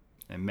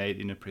made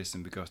in a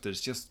prison, because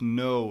there's just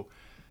no,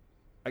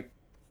 like,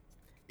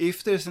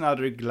 if there's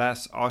another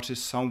glass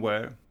artist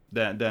somewhere,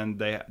 then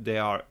they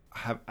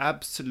have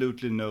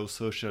absolutely no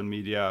social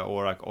media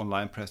or like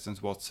online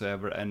presence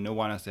whatsoever, and no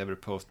one has ever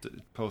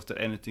posted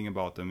anything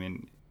about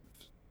them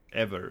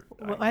ever.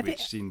 Well, I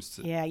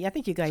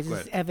think you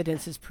guys'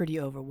 evidence is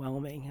pretty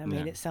overwhelming. I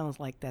mean, it sounds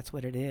like that's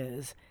what it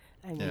is.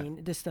 I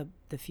mean, just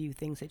the few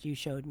things that you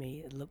showed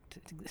me, it looked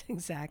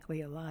exactly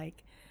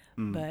alike.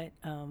 But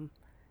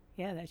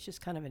that's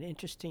just kind of an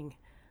interesting,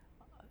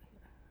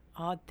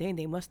 odd thing.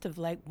 They must have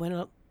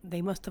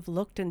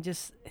looked and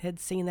just had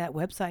seen that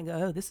website and go,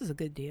 oh, this is a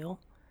good deal.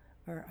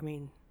 And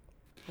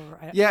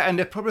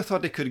they probably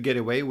thought they could get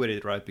away with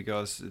it, right?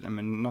 Because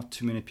not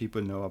too many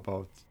people know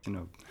about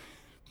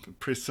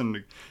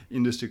prison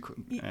industry.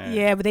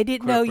 But they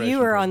didn't know you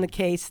were on the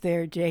case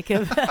there,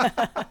 Jacob.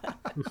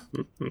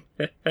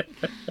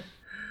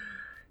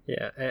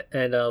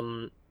 And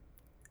I'm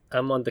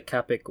on the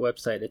CAPIC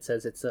website. It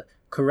says it's a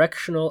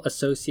Correctional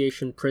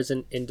Association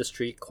Prison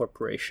Industry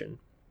Corporation,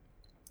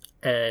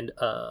 and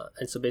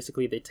so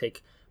basically they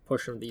take a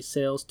portion of these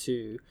sales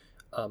to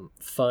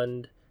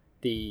fund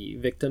the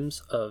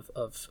victims of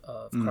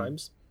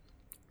crimes,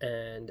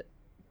 and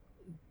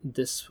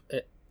this,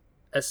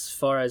 as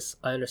far as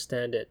I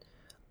understand it,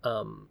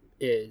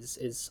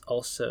 is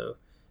also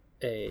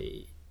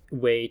a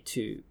way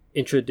to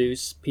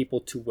introduce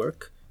people to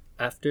work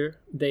after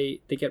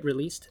they get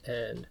released.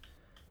 And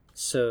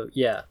so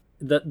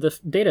the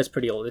data is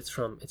pretty old. It's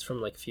from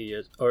like a few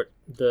years, or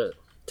the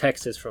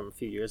text is from a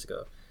few years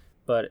ago,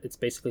 but it's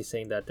basically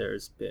saying that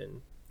there's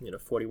been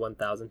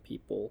 41,000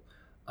 people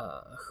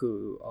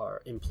who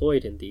are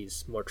employed in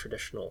these more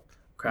traditional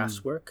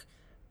crafts work,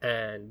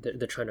 and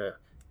they're trying to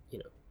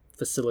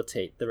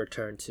facilitate the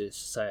return to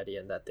society,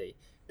 and that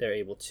they're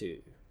able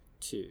to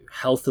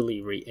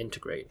healthily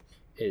reintegrate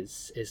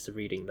is the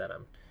reading that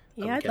I'm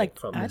I'd like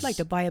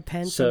to buy a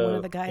pen from one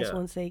of the guys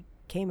once they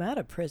came out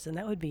of prison.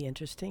 That would be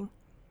interesting.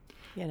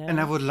 And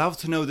I would love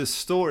to know the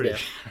story.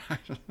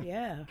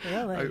 Yeah,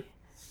 really.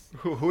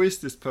 Who is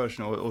this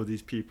person or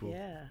these people?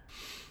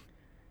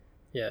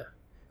 Yeah.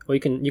 Well,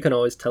 you can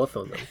always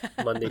telephone them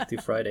Monday through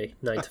Friday,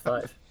 9 to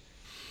 5.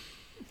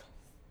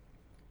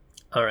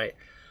 All right.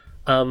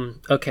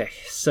 Okay.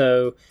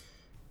 So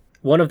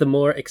one of the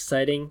more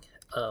exciting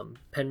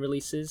pen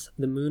releases,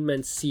 the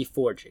Moonman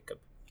C4, Jacob.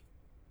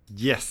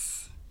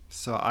 Yes.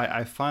 So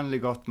I finally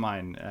got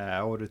mine. I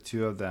ordered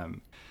 2 of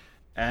them,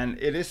 and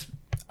it is.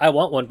 I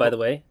want one, by the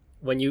way.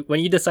 When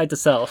you decide to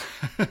sell.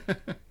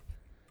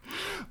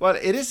 Well,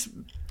 it is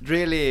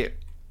really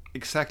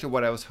exactly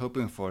what I was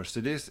hoping for.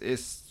 So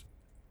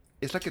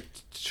it's like a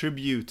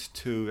tribute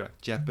to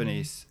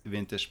Japanese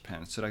vintage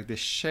pens. So like the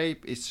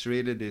shape is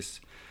really this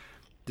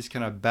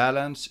kind of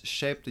balanced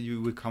shape that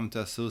you would come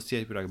to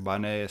associate with like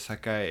Bane,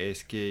 Sakai,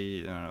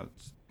 Eski,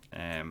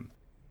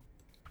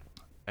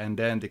 and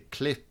then the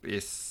clip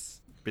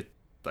is a bit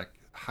like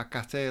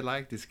Hakate,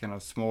 like this kind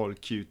of small,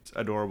 cute,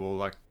 adorable.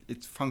 Like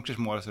it functions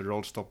more as a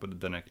roll stopper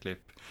than a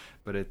clip,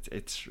 but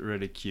it's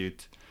really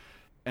cute.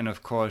 And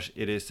of course,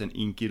 it is an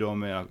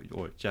Inkirome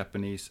or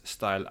Japanese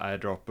style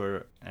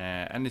eyedropper,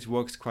 and it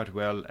works quite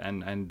well.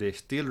 And the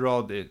steel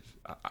rod, it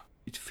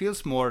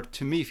feels more,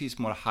 to me, feels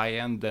more high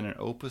end than an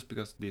Opus,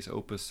 because these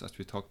Opus, as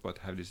we talked about,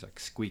 have this like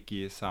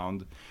squeaky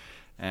sound.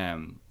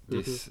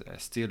 This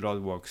steel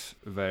rod works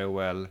very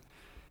well.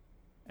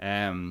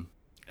 And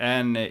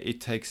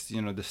it takes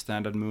the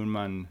standard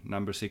Moonman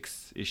number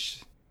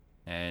 6-ish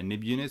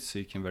nib unit, so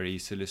you can very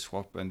easily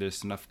swap, and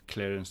there's enough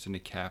clearance in the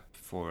cap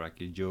for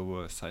like a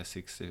Jowo size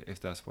 6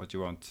 if that's what you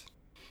want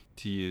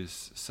to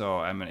use.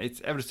 So it's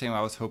everything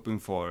I was hoping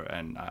for,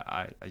 and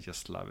I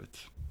just love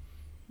it.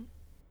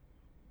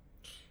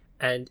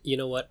 And you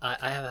know what,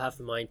 I have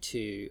in mind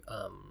to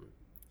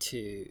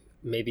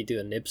maybe do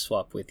a nib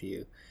swap with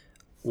you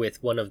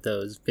with one of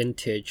those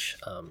vintage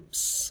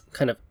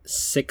kind of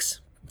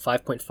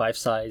 5.5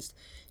 sized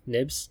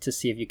nibs, to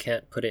see if you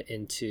can't put it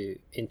into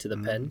the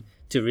pen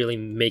to really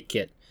make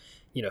it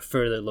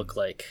further look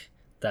like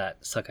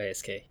that Sakai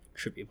SK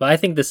tribute. But I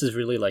think this is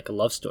really like a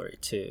love story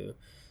to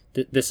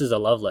this is a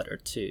love letter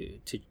to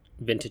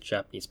vintage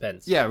Japanese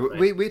pens. Yeah,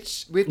 right?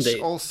 which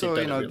also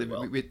really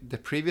well. with the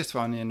previous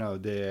one,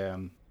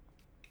 the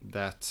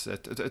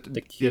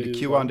Q1.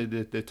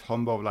 Q1, the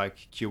Tombow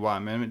like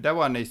Q1. That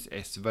one is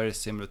very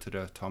similar to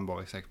the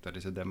Tombow, except that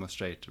it's a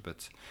demonstrator.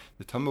 But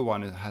the Tombow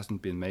one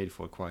hasn't been made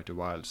for quite a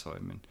while, so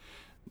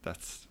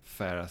that's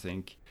fair, I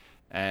think.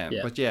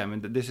 But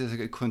this is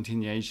a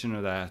continuation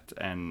of that,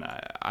 and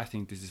I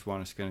think this is one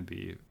that's going to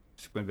be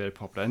It's been very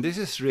popular, and this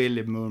is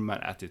really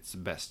Moonman at its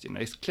best.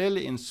 It's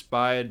clearly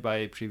inspired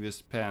by previous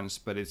pens,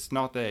 but it's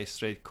not a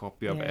straight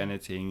copy of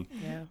anything.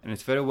 Yeah. And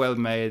it's very well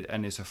made,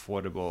 and it's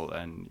affordable,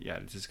 and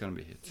this is gonna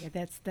be a hit. Yeah,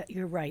 that's that.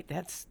 You're right.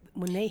 That's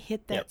when they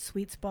hit that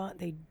sweet spot.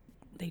 They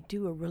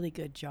do a really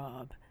good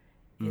job.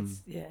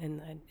 It's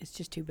and it's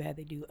just too bad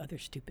they do other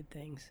stupid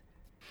things.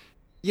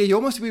 Yeah, you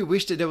almost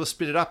wish that they will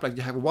split it up. Like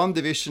you have one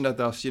division that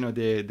does,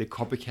 the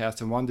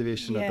copycats, and one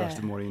division that does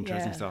the more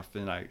interesting stuff.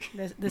 And like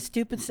the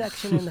stupid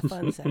section and the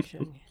fun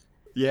section.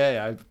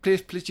 Yeah.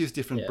 Please use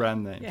different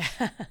brand names.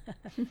 Yeah.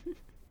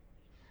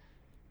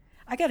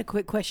 I got a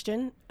quick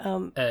question.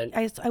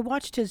 I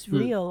watched his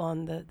reel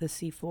on the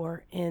C4,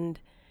 and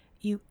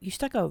you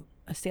stuck a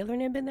sailor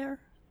nib in there.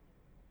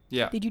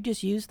 Yeah. Did you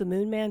just use the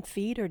Moonman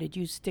feed, or did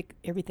you stick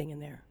everything in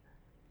there?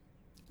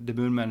 The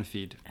Moonman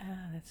feed.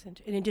 Ah, that's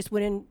interesting. And it just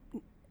went in.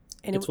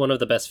 And it's one of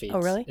the best feeds. Oh,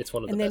 really? It's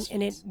one of the best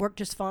and feeds. it worked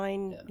just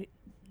fine. Yeah.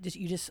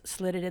 You just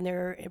slid it in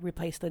there, it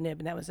replaced the nib,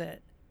 and that was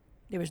it.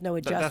 There was no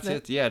adjustment.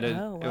 That's it. Yeah,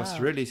 wow. It was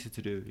really easy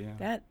to do.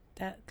 Yeah.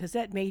 Because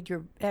that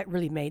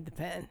really made the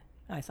pen.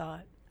 I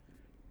thought.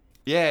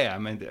 Yeah. I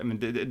mean,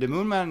 the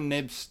Moonman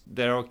nibs,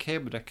 they're okay,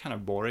 but they're kind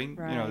of boring.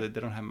 Right.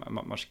 They don't have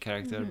much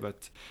character.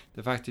 But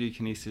the fact that you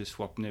can easily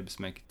swap nibs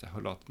make it a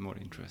whole lot more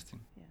interesting.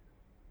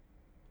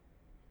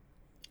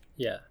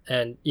 Yeah,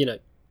 and you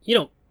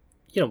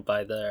don't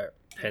buy their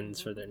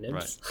pens for their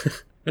nibs.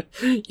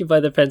 Right. You buy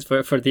their pens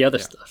for the other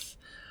stuff.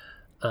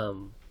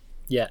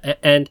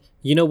 And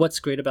you know what's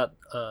great about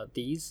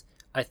these?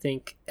 I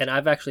think, and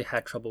I've actually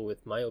had trouble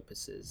with my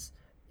opuses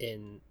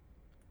in,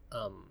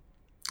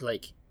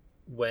 like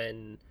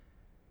when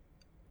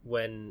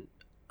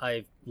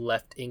I've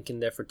left ink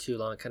in there for too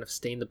long, I kind of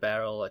stained the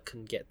barrel. I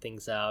couldn't get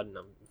things out, and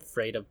I'm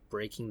afraid of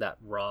breaking that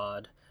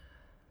rod.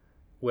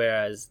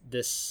 Whereas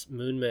this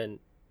Moonman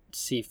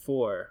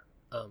C4,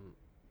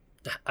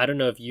 I don't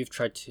know if you've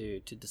tried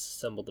to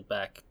disassemble the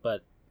back,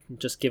 but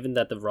just given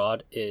that the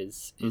rod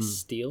is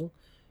steel,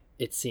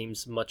 it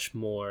seems much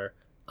more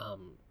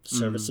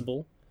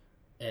serviceable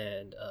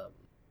and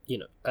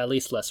at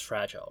least less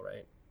fragile,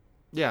 right?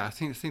 Yeah, I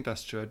think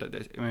that's true.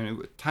 I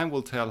mean, time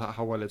will tell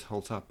how well it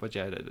holds up, but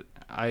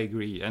I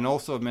agree. And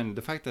also, I mean,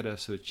 the fact that they're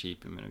so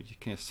cheap, I mean, you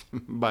can just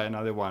buy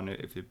another one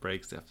if it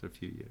breaks after a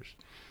few years.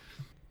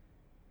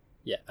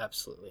 Yeah,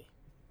 absolutely.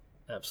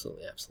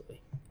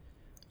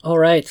 All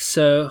right,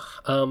 so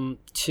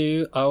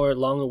to our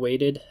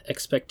long-awaited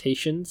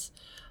expectations,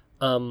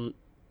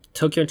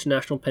 Tokyo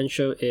International Pen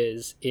Show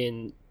is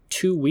in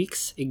 2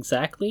 weeks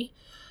exactly,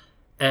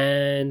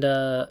 and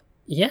I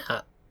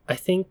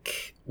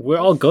think we're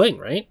all going,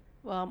 right?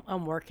 Well,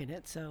 I'm working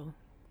it, so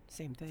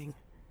same thing.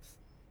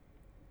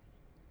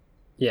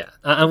 Yeah,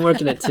 I'm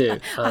working it too.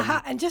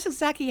 And just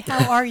exactly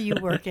how are you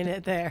working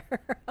it there?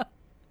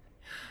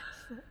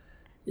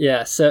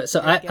 Yeah, so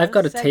I've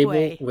got a Segue.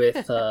 table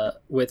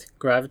with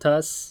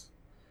Gravitas.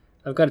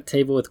 I've got a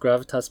table with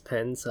Gravitas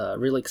pens,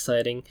 really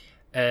exciting,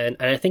 and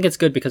I think it's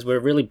good because we're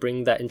really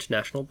bringing that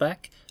international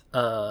back.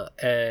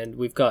 And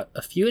we've got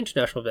a few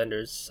international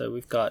vendors. So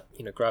we've got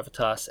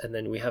Gravitas, and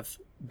then we have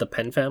the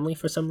Pen family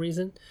for some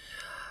reason.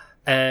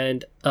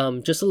 And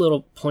just a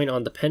little point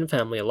on the Pen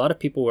family: a lot of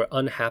people were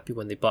unhappy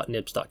when they bought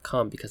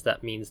Nibs.com because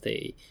that means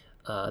they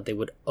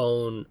would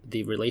own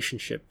the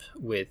relationship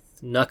with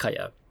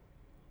Nakaya.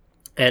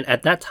 And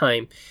at that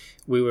time,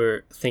 we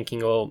were thinking,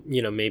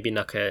 maybe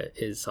Nakaya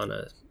is on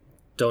a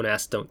don't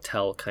ask, don't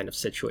tell kind of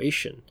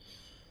situation.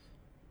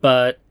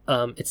 But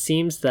it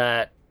seems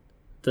that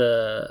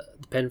the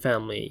Pen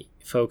family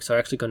folks are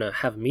actually going to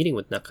have a meeting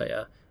with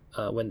Nakaya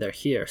when they're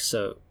here.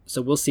 So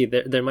we'll see.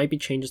 There might be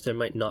changes, there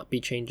might not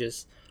be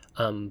changes,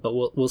 but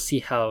we'll see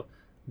how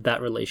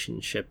that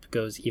relationship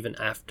goes even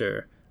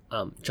after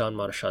John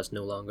Marashah is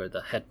no longer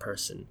the head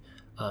person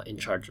in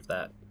charge of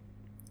that.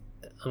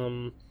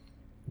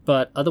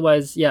 But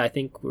otherwise, I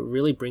think we're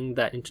really bringing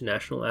that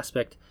international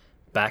aspect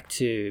back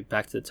to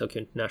the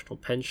Tokyo International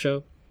Pen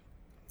Show.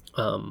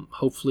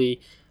 Hopefully,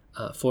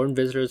 foreign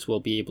visitors will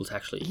be able to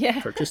actually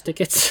purchase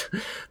tickets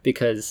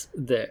because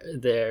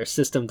their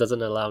system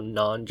doesn't allow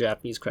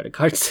non-Japanese credit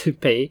cards to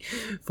pay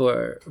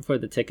for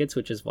the tickets,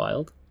 which is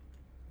wild.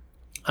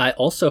 I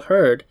also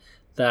heard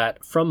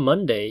that from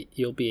Monday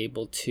you'll be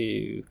able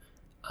to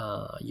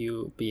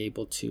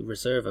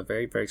reserve a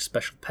very, very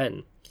special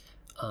pen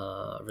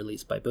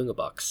released by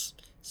Bungabox.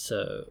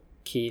 So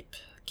keep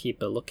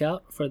a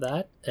lookout for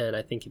that, and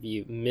I think if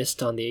you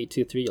missed on the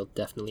 823, you'll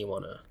definitely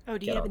want to. Oh,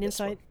 do you have an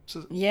insight?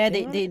 Yeah,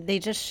 they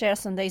just shared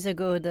some days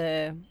ago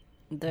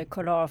the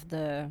color of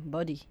the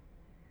body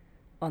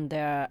on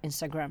their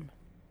Instagram.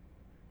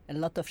 A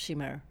lot of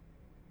shimmer.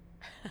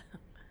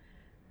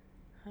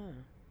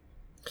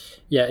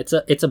 Yeah, it's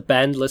a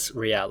bandless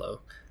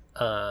Rialo.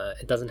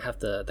 It doesn't have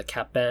the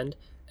cap band,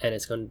 and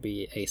it's going to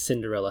be a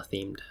Cinderella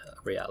themed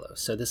Rialo.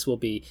 So this will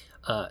be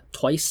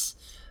twice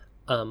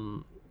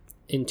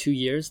in 2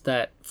 years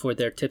that for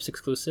their Tips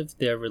exclusive,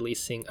 they're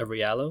releasing a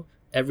Rialo.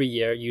 Every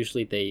year,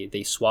 usually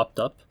they swapped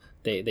up,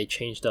 they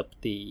changed up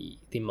the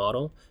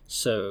model.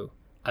 So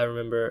I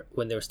remember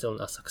when they were still in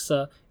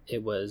Asakusa,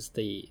 it was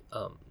the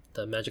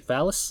the Magic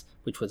Valis,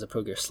 which was a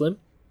Pro Gear Slim,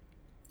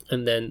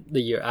 and then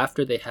the year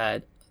after they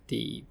had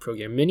the Pro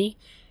Gear Mini,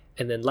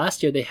 and then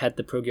last year they had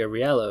the Pro Gear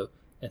Realo.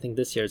 I think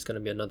this year is going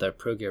to be another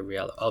Pro Gear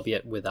Realo,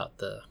 albeit without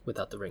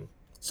the ring.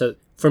 So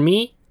for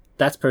me,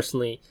 that's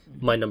personally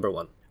my number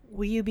one.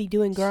 Will you be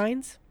doing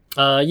grinds?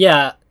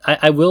 Yeah,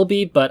 I will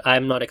be, but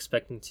I'm not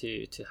expecting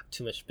to have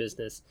too much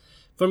business.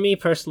 For me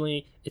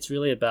personally, it's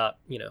really about,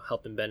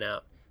 helping Ben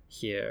out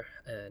here,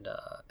 and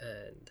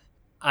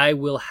I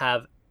will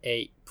have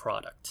a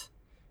product,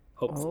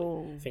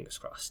 hopefully, fingers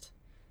crossed.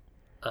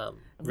 We are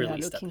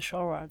Released looking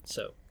forward.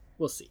 So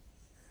we'll see.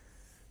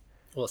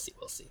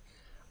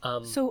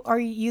 So are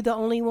you the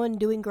only one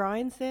doing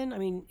grinds then? I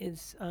mean,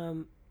 is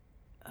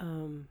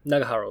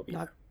Nagahara will be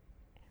not, there.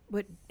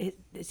 what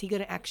is he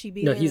going to actually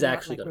be No, there? he's and not,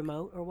 actually like gonna be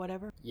remote or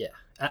whatever. Yeah,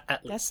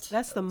 at least.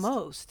 That's the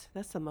most.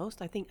 That's the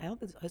most. I think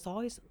it's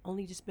always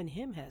only just been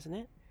him, hasn't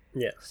it?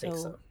 Yeah, I think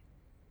so.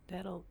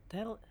 That'll.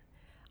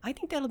 I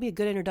think that'll be a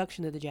good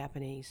introduction to the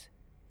Japanese.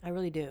 I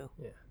really do.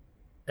 Yeah,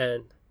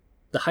 and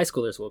the high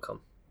schoolers will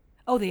come,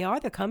 Oh, they are.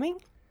 They're coming.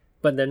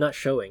 but they're not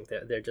showing.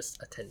 They're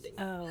just attending.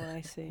 Oh,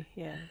 I see.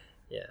 Yeah.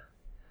 Yeah.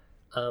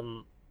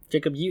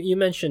 Jacob, you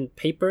mentioned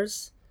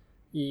papers.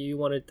 You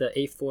wanted the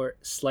A4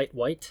 Slight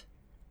White.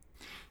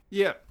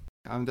 Yeah,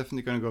 I'm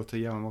definitely going to go to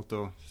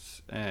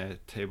Yamamoto's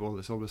table.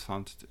 It's always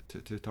fun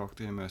to talk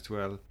to him as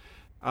well.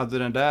 Other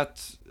than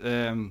that,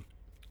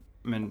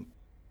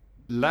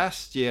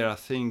 last year I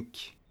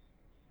think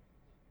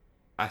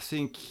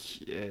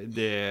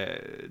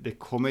the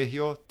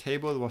Komehyo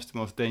table was the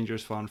most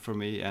dangerous one for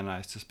me, and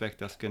I suspect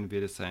that's going to be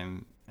the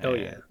same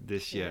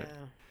this year.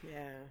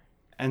 Yeah.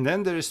 And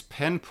then there is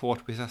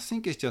Penport, which I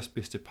think is just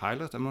Mr.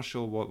 Pilot. I'm not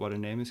sure what the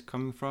name is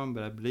coming from,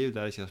 but I believe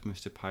that is just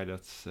Mr.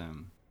 Pilot's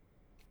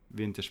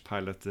vintage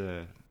pilot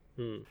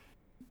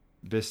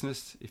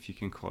business, if you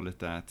can call it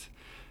that.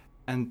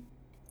 And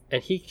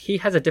he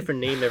has a different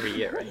name every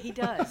year, right? He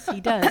does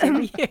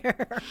every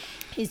year.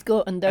 He's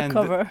go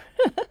undercover.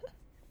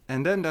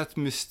 And then that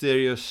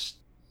mysterious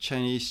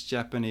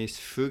Chinese-Japanese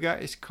Fuga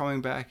is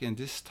coming back, and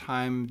this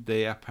time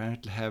they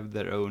apparently have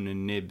their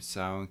own nibs.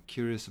 So I'm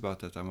curious about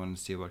that. I want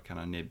to see what kind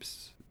of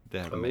nibs they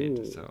have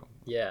made. So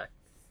yeah,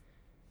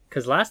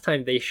 because last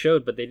time they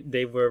showed, but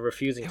they were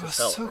refusing to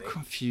sell. It was so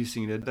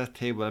confusing, that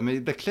table. I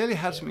mean, they clearly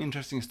had some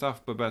interesting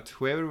stuff, but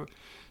whoever,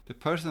 the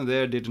person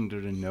there didn't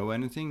really know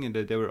anything, and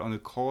they were on a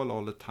call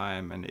all the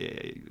time, and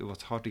it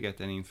was hard to get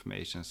any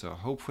information. So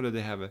hopefully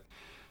they have a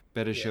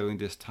better showing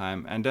this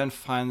time. And then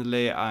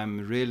finally,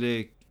 I'm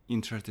really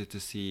interested to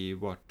see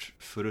what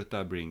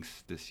Furuta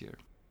brings this year.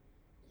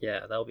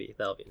 Yeah, that'll be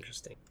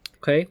interesting.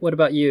 Okay, what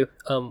about you?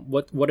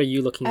 What are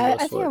you looking most forward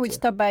to? I think I will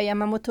stop by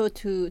Yamamoto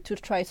to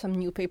try some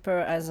new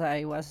paper, as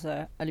I was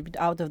a little bit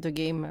out of the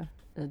game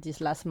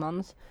this last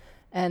month.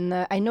 And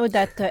I know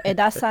that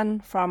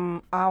Eda-san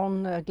from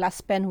Aon Glass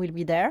Pen will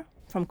be there,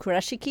 from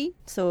Kurashiki.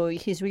 So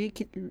he's really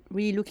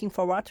looking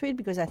forward to it,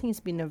 because I think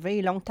it's been a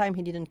very long time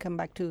he didn't come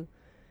back to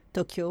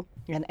Tokyo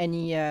and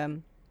any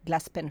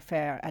glass pen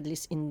fair, at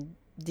least in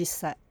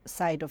this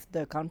side of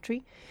the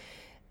country.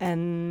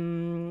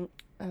 And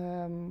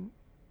of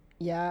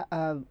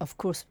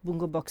course,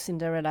 Bungo Box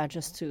Cinderella,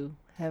 just to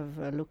have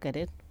a look at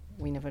it.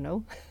 We never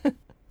know.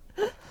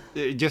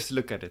 Just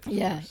look at it.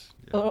 Yeah.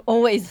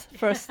 Always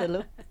first a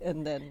look,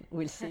 and then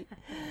we'll see.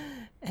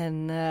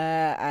 And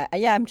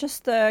I'm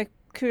just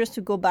curious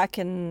to go back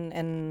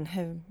and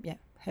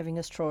having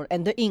a stroll.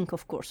 And the ink,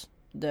 of course,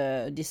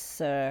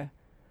 this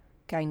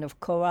kind of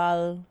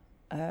coral,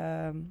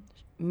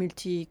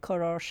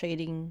 multicolor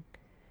shading,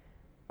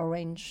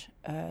 orange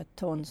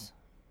tones.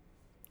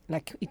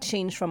 Like it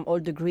changed from all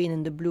the green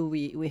and the blue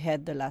we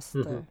had the last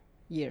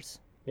years.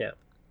 Yeah.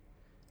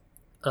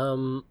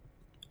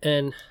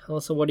 And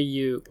also, what are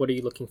you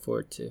looking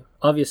forward to?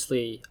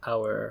 Obviously,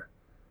 our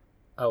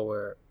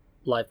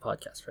live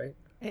podcast, right?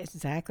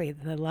 Exactly,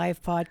 the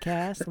live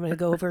podcast. I'm going to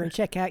go over and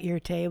check out your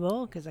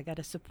table, because I got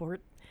to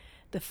support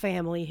the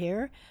family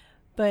here.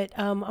 But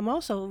I'm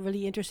also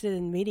really interested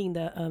in meeting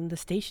the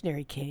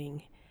Stationery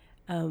King.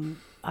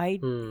 I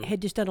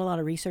had just done a lot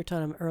of research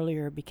on him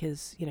earlier,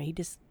 because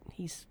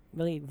he's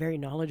really very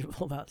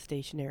knowledgeable about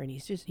stationery, and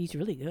he's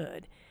really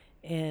good.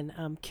 And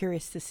I'm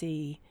curious to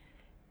see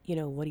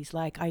what he's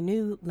like. I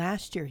knew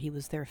last year he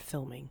was there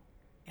filming,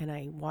 and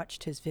I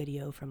watched his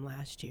video from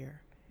last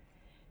year.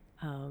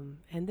 And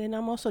then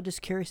I'm also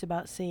just curious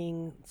about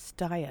seeing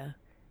Staya.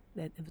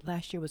 That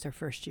last year was their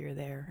first year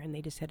there, and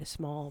they just had a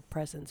small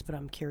presence, but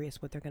I'm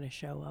curious what they're going to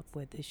show up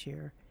with this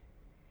year.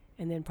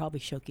 And then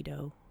probably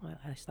Shokido.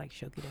 I just like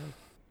Shokido.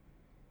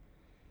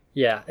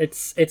 Yeah,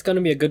 it's going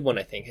to be a good one,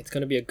 I think. It's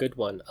going to be a good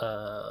one.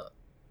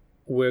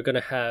 We're going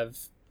to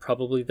have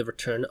probably the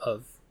return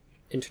of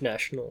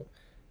international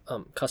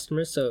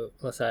customers, so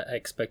I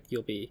expect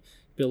you'll be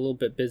a little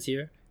bit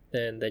busier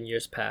than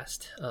years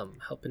past,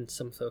 helping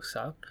some folks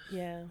out.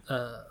 Yeah.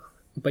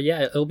 But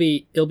yeah, it'll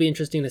be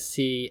interesting to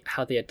see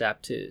how they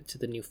adapt to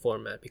the new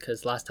format,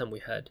 because last time we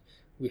had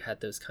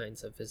those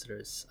kinds of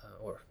visitors,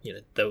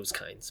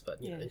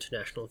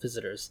 international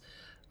visitors,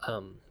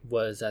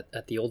 was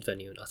at the old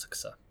venue in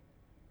Asakusa.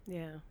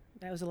 Yeah,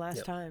 that was the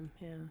last time.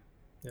 Yeah.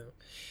 Yeah.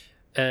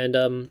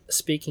 And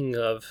speaking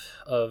of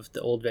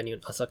the old venue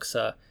in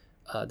Asakusa,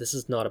 this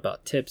is not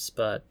about tips,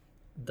 but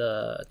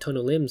the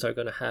Tono Limbs are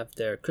going to have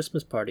their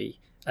Christmas party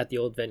at the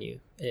old venue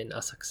in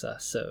Asakusa.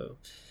 So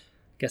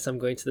guess I'm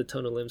going to the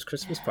Tono Limbs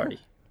Christmas party.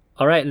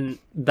 All right, and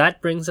that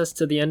brings us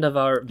to the end of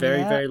our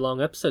very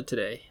long episode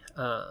today.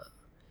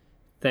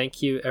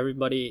 Thank you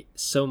everybody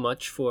so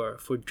much for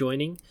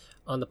joining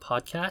on the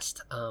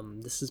podcast.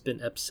 This has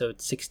been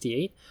episode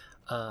 68.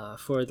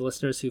 For the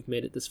listeners who've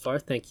made it this far,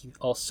 thank you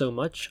all so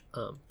much.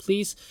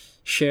 Please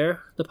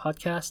share the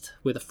podcast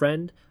with a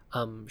friend.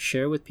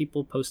 Share with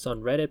people, post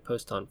on Reddit,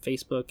 post on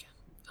Facebook,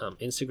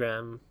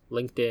 Instagram,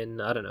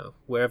 LinkedIn, I don't know,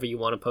 wherever you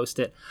want to post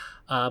it.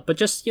 But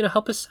just,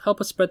 help us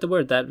spread the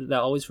word. That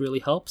always really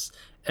helps,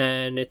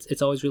 and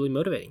it's always really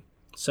motivating.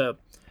 So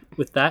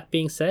with that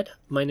being said,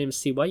 my name is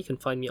CY. You can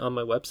find me on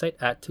my website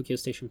at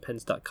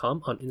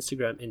tokyostationpens.com, on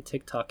Instagram and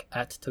TikTok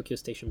at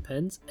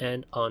tokyostationpens,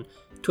 and on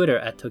Twitter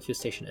at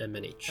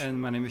tokyostationmnh.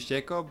 And my name is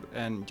Jacob,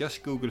 and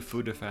just Google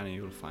Foodafan and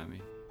you'll find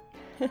me.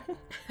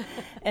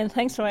 And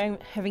thanks for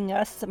having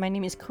us. My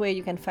name is Kue.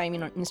 You can find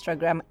me on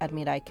Instagram at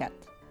MidaiCat.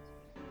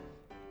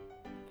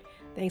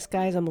 Thanks,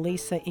 guys. I'm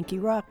Lisa Inky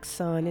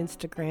Rocks on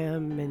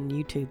Instagram and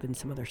YouTube and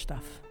some other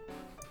stuff.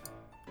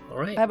 All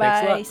right.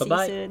 Bye-bye. Thanks a lot.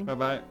 Bye-bye. See you soon.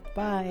 Bye-bye.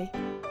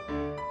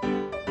 Bye.